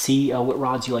 see what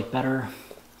rods you like better.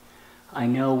 I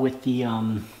know with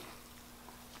the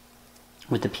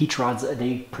peach rods,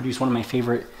 they produce one of my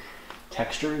favorite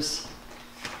textures,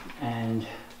 and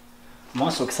I'm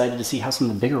also excited to see how some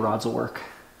of the bigger rods will work.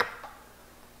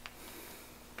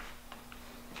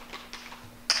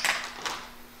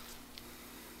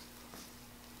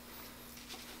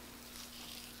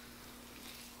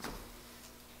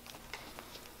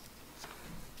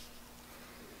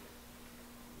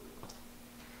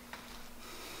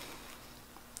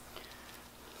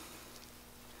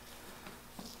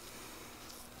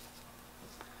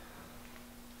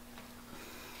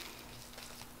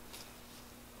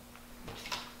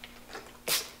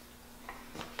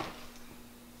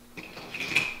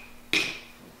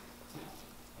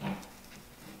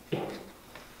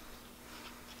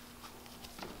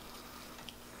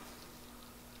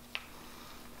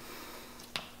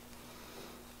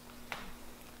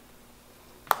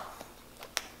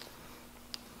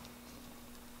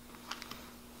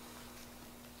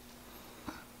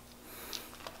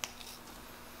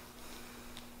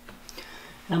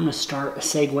 I'm going to start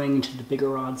segueing into the bigger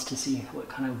rods to see what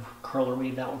kind of curl or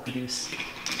wave that will produce.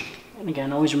 And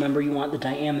again, always remember you want the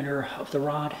diameter of the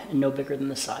rod and no bigger than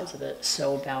the size of it.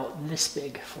 So about this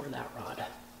big for that rod.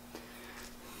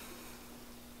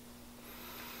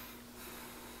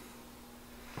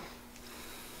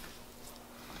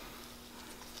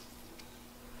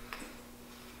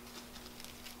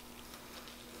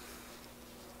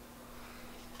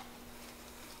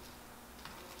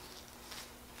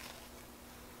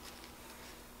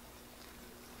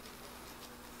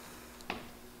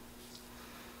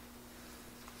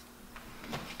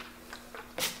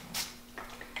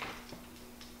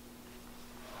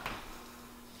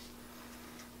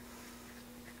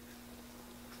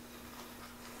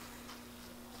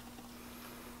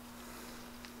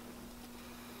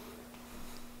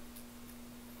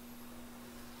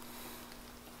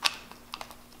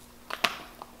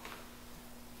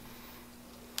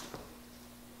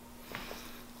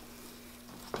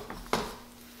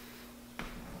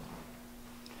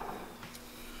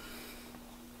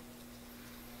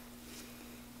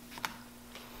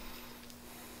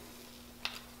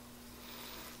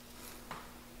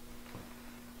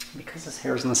 Because this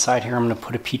hair is on the side here, I'm going to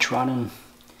put a peach rod in.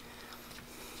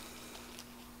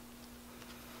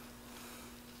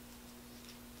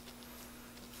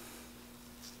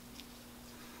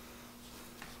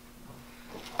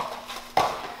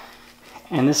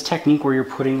 And this technique where you're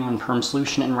putting on perm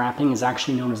solution and wrapping is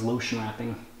actually known as lotion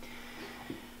wrapping.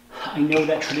 I know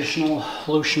that traditional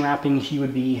lotion wrapping, you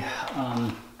would be,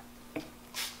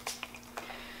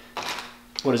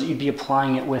 you'd be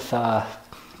applying it with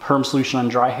perm solution on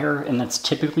dry hair, and that's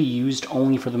typically used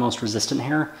only for the most resistant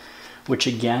hair, which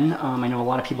again, I know a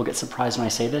lot of people get surprised when I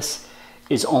say this,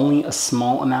 is only a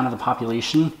small amount of the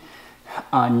population.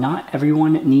 Not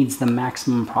everyone needs the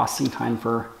maximum processing time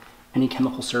for any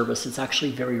chemical service. It's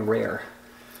actually very rare.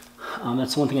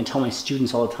 That's one thing I tell my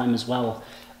students all the time as well,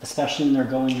 especially when they're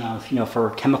going for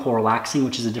chemical relaxing,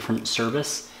 which is a different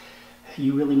service.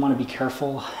 You really want to be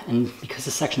careful, and because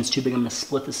this section's too big, I'm going to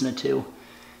split this into two.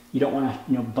 You don't want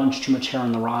to bunch too much hair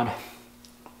on the rod,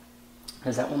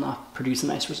 because that will not produce a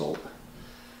nice result.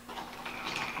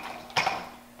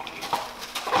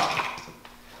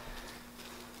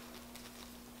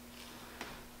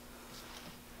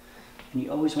 And you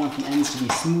always want the ends to be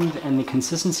smooth, and the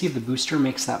consistency of the booster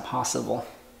makes that possible,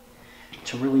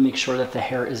 to really make sure that the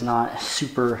hair is not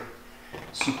super,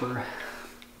 super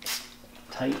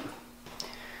tight.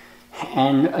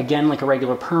 And again, like a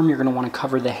regular perm, you're going to want to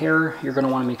cover the hair. You're going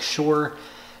to want to make sure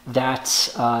that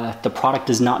the product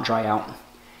does not dry out.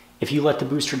 If you let the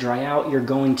booster dry out, you're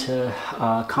going to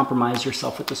compromise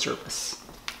yourself with the surface.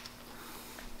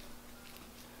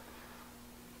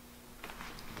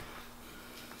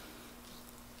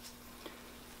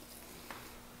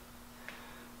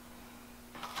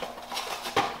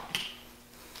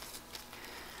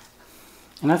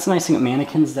 And that's the nice thing at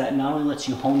mannequins, that not only lets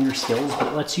you hone your skills, but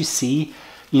it lets you see,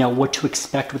 what to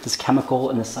expect with this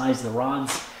chemical and the size of the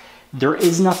rods. There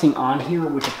is nothing on here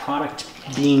with the product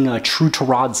being true to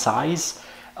rod size.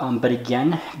 But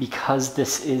again, because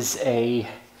this is a,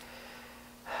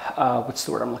 what's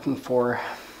the word I'm looking for?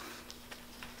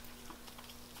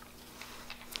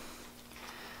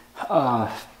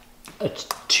 A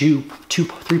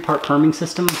three-part perming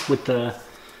system with the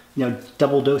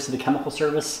double dose of the chemical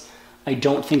service, I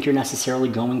don't think you're necessarily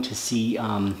going to see,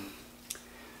 a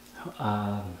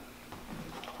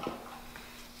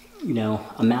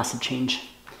massive change.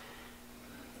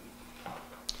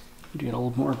 Do get a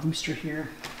little more booster here.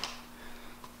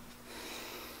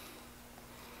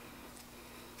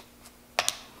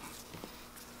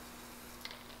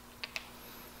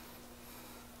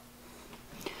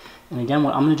 And again,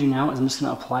 what I'm going to do now is I'm just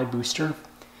going to apply booster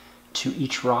to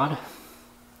each rod.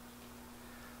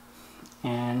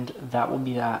 And that will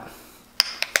be that.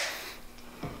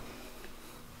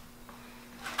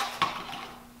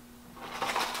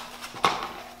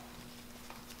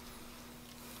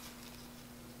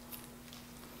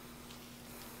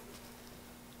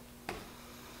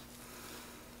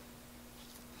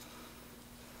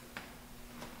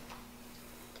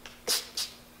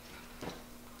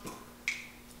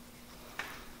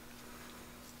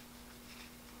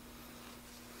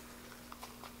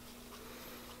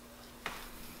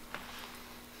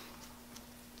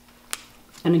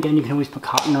 And again, you can always put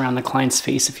cotton around the client's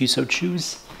face if you so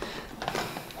choose.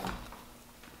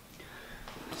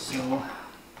 So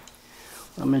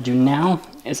what I'm going to do now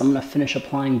is I'm going to finish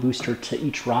applying booster to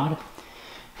each rod.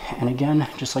 And again,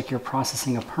 just like you're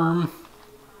processing a perm,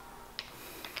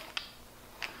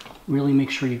 really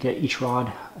make sure you get each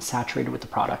rod saturated with the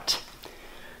product.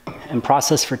 And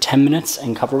process for 10 minutes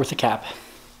and cover with a cap.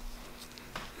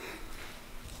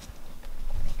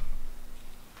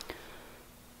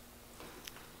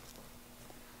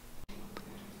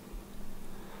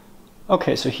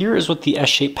 Okay, so here is what the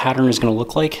S-shaped pattern is going to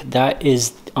look like. That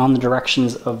is on the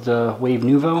directions of the Wave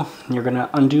Nouveau. You're going to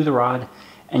undo the rod,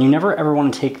 and you never ever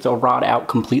want to take the rod out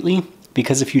completely,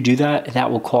 because if you do that,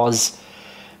 that will cause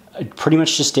pretty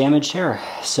much just damaged hair.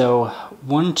 So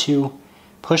 1, 2,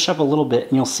 push up a little bit,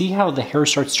 and you'll see how the hair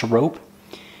starts to rope.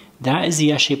 That is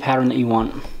the S-shaped pattern that you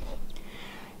want.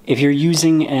 If you're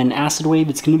using an acid wave,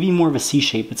 it's going to be more of a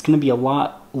C-shape. It's going to be a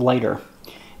lot lighter.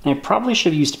 And I probably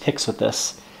should have used picks with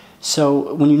this.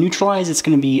 So when you neutralize, it's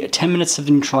going to be 10 minutes of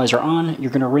the neutralizer on.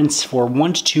 You're going to rinse for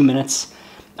 1 to 2 minutes.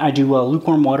 I do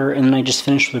lukewarm water, and then I just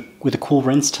finish with a cool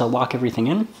rinse to lock everything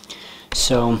in.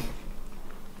 So I'm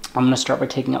going to start by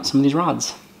taking out some of these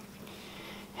rods.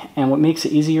 And what makes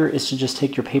it easier is to just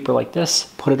take your paper like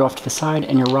this, put it off to the side,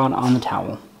 and your rod on the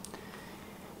towel.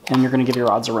 And you're going to give your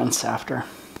rods a rinse after.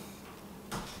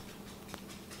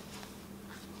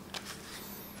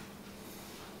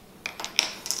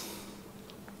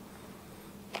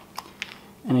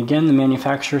 And again, the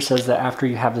manufacturer says that after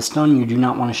you have this done, you do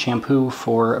not want to shampoo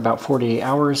for about 48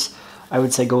 hours. I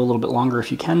would say go a little bit longer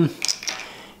if you can.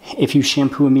 If you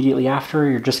shampoo immediately after,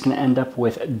 you're just going to end up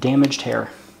with damaged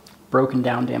hair, broken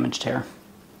down damaged hair.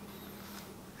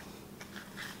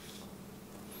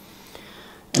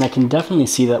 And I can definitely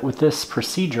see that with this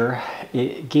procedure,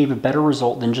 it gave a better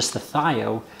result than just the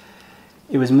Thio.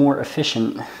 It was more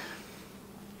efficient.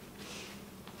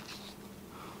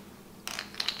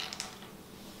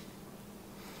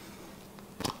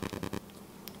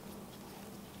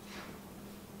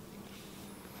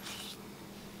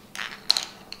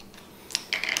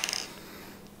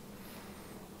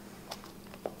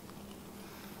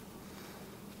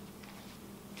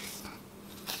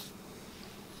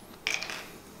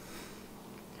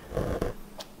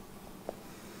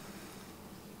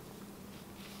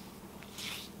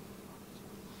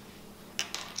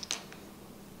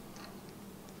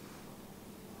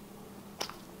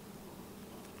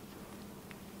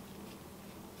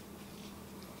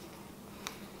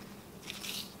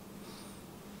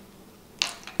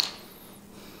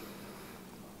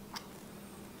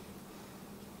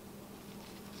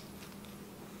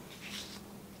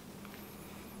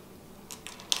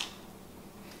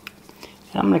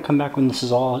 And I'm going to come back when this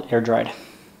is all air dried.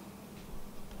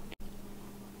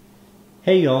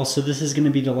 Hey y'all, so this is going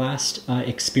to be the last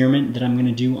experiment that I'm going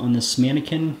to do on this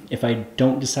mannequin if I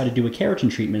don't decide to do a keratin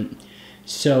treatment.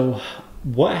 So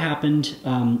what happened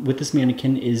with this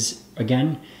mannequin is,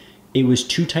 again, it was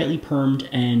too tightly permed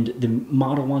and the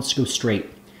model wants to go straight.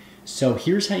 So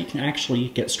here's how you can actually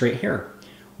get straight hair.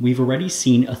 We've already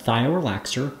seen a Thio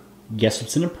relaxer. Guess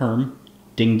what's in a perm?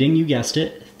 Ding ding, you guessed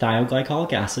it,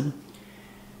 thioglycolic acid.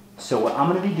 So what I'm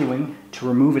going to be doing to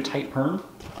remove a tight perm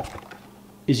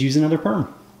is use another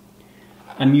perm.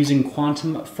 I'm using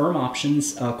Quantum Firm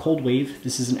Options Cold Wave.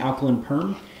 This is an alkaline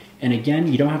perm. And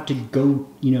again, you don't have to go,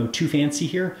 too fancy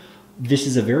here. This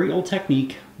is a very old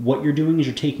technique. What you're doing is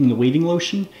you're taking the waving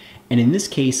lotion, and in this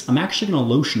case, I'm actually going to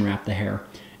lotion wrap the hair.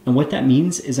 And what that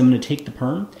means is I'm going to take the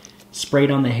perm, spray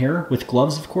it on the hair with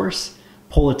gloves, of course,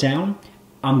 pull it down.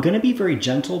 I'm going to be very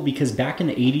gentle because back in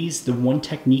the 80s, the one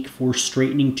technique for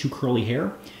straightening too curly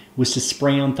hair was to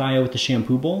spray on Thio with the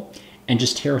shampoo bowl and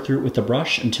just tear through it with the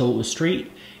brush until it was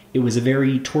straight. It was a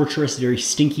very torturous, very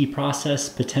stinky process,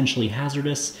 potentially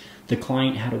hazardous. The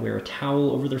client had to wear a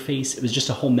towel over their face. It was just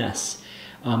a whole mess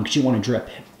because you want to drip,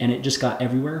 and it just got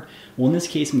everywhere. Well, in this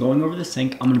case, I'm going over the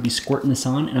sink. I'm going to be squirting this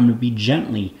on, and I'm going to be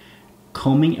gently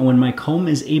combing, and when my comb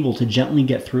is able to gently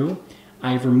get through,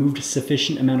 I've removed a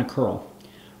sufficient amount of curl.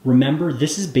 Remember,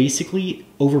 this is basically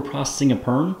over-processing a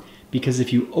perm, because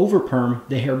if you over-perm,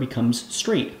 the hair becomes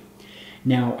straight.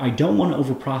 Now, I don't want to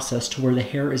over-process to where the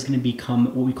hair is going to become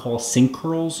what we call sink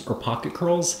curls or pocket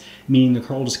curls, meaning the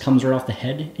curl just comes right off the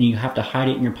head and you have to hide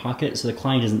it in your pocket so the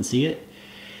client doesn't see it.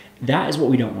 That is what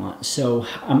we don't want. So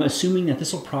I'm assuming that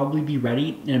this will probably be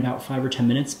ready in about 5 or 10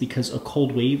 minutes because a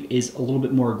cold wave is a little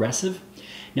bit more aggressive.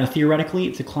 Now, theoretically,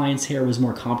 if the client's hair was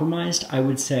more compromised, I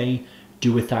would say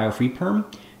do a Thio-free perm.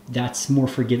 That's more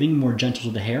forgiving, more gentle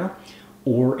to the hair,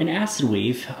 or an acid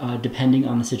wave, depending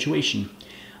on the situation.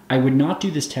 I would not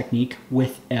do this technique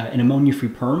with an ammonia-free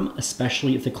perm,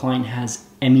 especially if the client has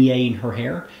MEA in her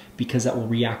hair, because that will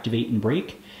reactivate and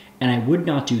break. And I would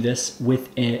not do this with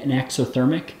an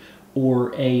exothermic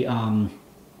or a,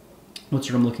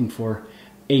 what's what I'm looking for?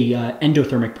 A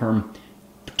endothermic perm.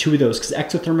 2 of those, because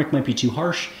exothermic might be too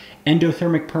harsh.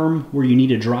 Endothermic perm, where you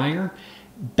need a dryer,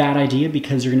 bad idea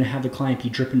because you're going to have the client be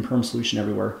dripping perm solution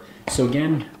everywhere. So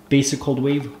again, basic cold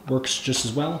wave works just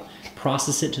as well.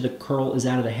 Process it till the curl is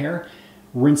out of the hair.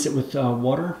 Rinse it with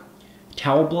water.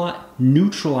 Towel blot.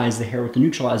 Neutralize the hair with the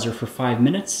neutralizer for 5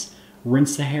 minutes.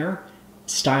 Rinse the hair.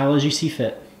 Style as you see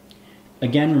fit.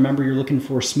 Again, remember you're looking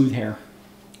for smooth hair.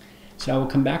 So I will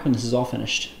come back when this is all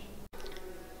finished.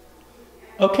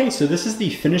 Okay, so this is the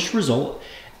finished result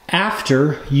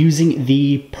after using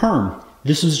the perm.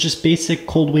 This was just basic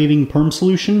cold waving perm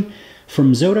solution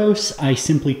from Zotos. I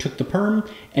simply took the perm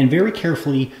and very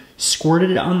carefully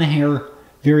squirted it on the hair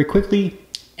very quickly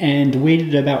and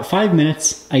waited about 5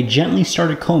 minutes. I gently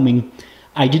started combing.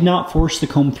 I did not force the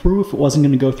comb through if it wasn't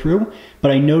going to go through, but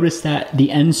I noticed that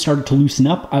the ends started to loosen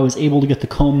up. I was able to get the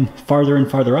comb farther and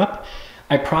farther up.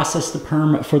 I processed the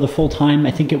perm for the full time.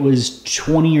 I think it was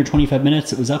 20 or 25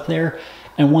 minutes. It was up there.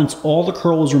 And once all the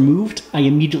curl was removed, I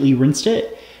immediately rinsed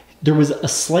it. There was a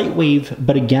slight wave,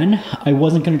 but again, I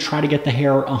wasn't going to try to get the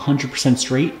hair 100%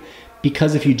 straight,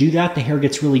 because if you do that, the hair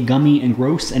gets really gummy and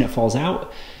gross and it falls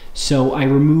out. So I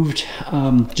removed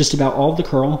just about all of the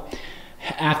curl.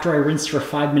 After I rinsed for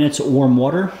 5 minutes with warm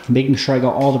water, making sure I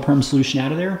got all the perm solution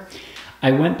out of there,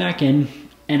 I went back in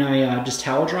and I just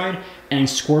towel dried and I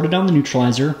squirted on the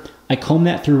neutralizer. I combed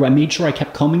that through. I made sure I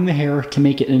kept combing the hair to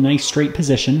make it in a nice straight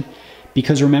position,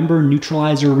 because remember,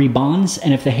 neutralizer rebonds,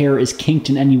 and if the hair is kinked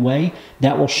in any way,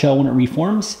 that will show when it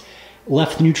reforms.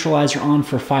 Left the neutralizer on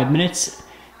for 5 minutes.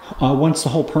 Once the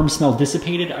whole perm smell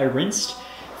dissipated, I rinsed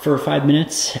for 5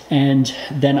 minutes, and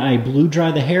then I blew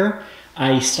dry the hair.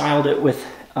 I styled it with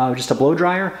just a blow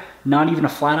dryer, not even a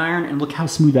flat iron, and look how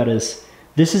smooth that is.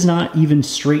 This is not even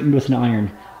straightened with an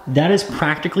iron. That is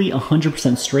practically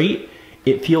 100% straight.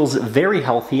 It feels very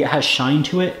healthy. It has shine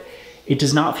to it. It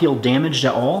does not feel damaged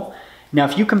at all. Now,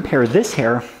 if you compare this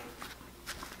hair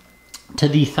to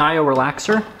the Thio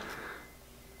relaxer,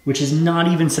 which is not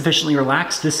even sufficiently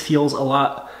relaxed, this feels a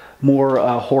lot more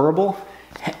horrible.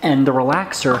 And the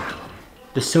relaxer,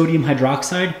 the sodium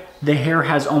hydroxide, the hair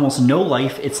has almost no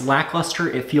life. It's lackluster.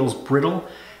 It feels brittle.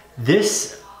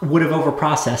 This would have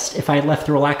overprocessed. If I had left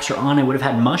the relaxer on, I would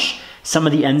have had mush. Some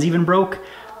of the ends even broke.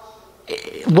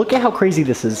 Look at how crazy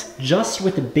this is. Just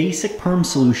with the basic perm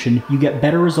solution, you get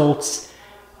better results.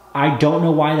 I don't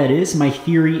know why that is. My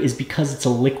theory is because it's a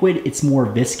liquid, it's more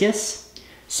viscous,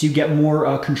 so you get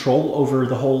more control over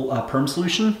the whole perm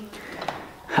solution.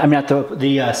 I mean, at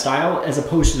the style, as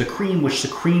opposed to the cream, which the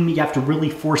cream, you have to really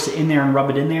force it in there and rub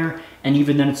it in there, and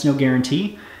even then it's no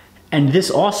guarantee. And this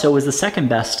also is the second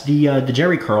best, the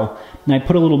Jheri curl. And I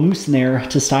put a little mousse in there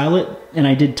to style it, and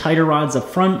I did tighter rods up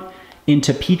front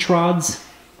into peach rods,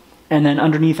 and then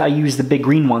underneath I used the big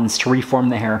green ones to reform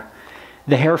the hair.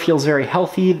 The hair feels very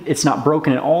healthy. It's not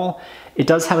broken at all. It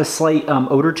does have a slight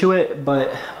odor to it,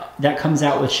 but that comes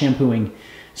out with shampooing.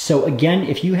 So again,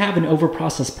 if you have an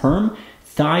overprocessed perm,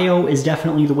 Thio is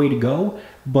definitely the way to go,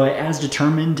 but as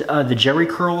determined, the Jheri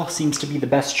curl seems to be the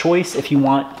best choice if you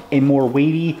want a more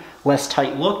wavy, less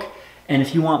tight look. And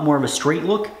if you want more of a straight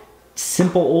look,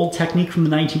 simple old technique from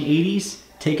the 1980s,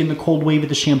 taking the cold wave of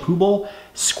the shampoo bowl,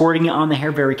 squirting it on the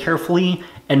hair very carefully,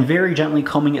 and very gently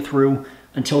combing it through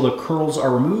until the curls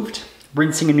are removed,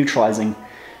 rinsing and neutralizing.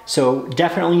 So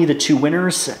definitely the 2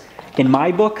 winners in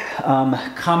my book.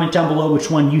 Comment down below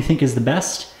which one you think is the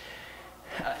best.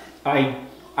 I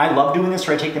love doing this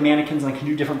where I take the mannequins and I can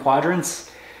do different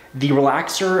quadrants. The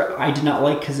relaxer I did not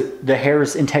like because the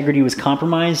hair's integrity was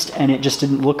compromised and it just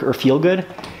didn't look or feel good.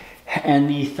 And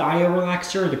the Thio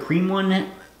relaxer, the cream one,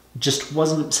 just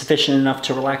wasn't sufficient enough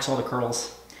to relax all the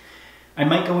curls. I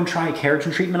might go and try a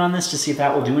keratin treatment on this to see if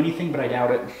that will do anything, but I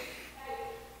doubt it.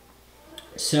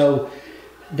 So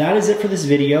that is it for this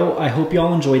video. I hope you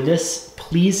all enjoyed this.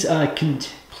 Please,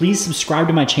 please subscribe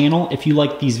to my channel if you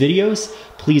like these videos.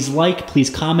 Please like, please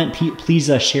comment,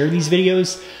 please share these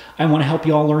videos. I want to help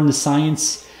you all learn the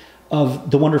science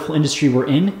of the wonderful industry we're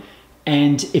in.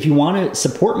 And if you want to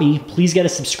support me, please get a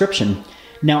subscription.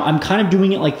 Now, I'm kind of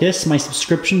doing it like this. My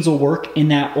subscriptions will work in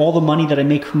that all the money that I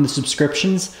make from the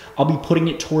subscriptions, I'll be putting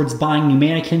it towards buying new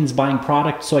mannequins, buying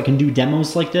products so I can do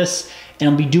demos like this. And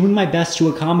I'll be doing my best to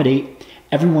accommodate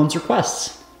everyone's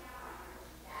requests.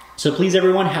 So please,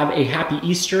 everyone, have a happy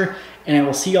Easter, and I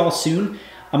will see y'all soon.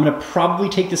 I'm going to probably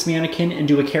take this mannequin and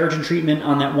do a keratin treatment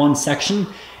on that one section.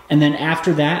 And then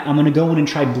after that, I'm going to go in and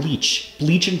try bleach.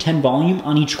 Bleach in 10 volume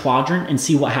on each quadrant and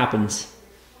see what happens.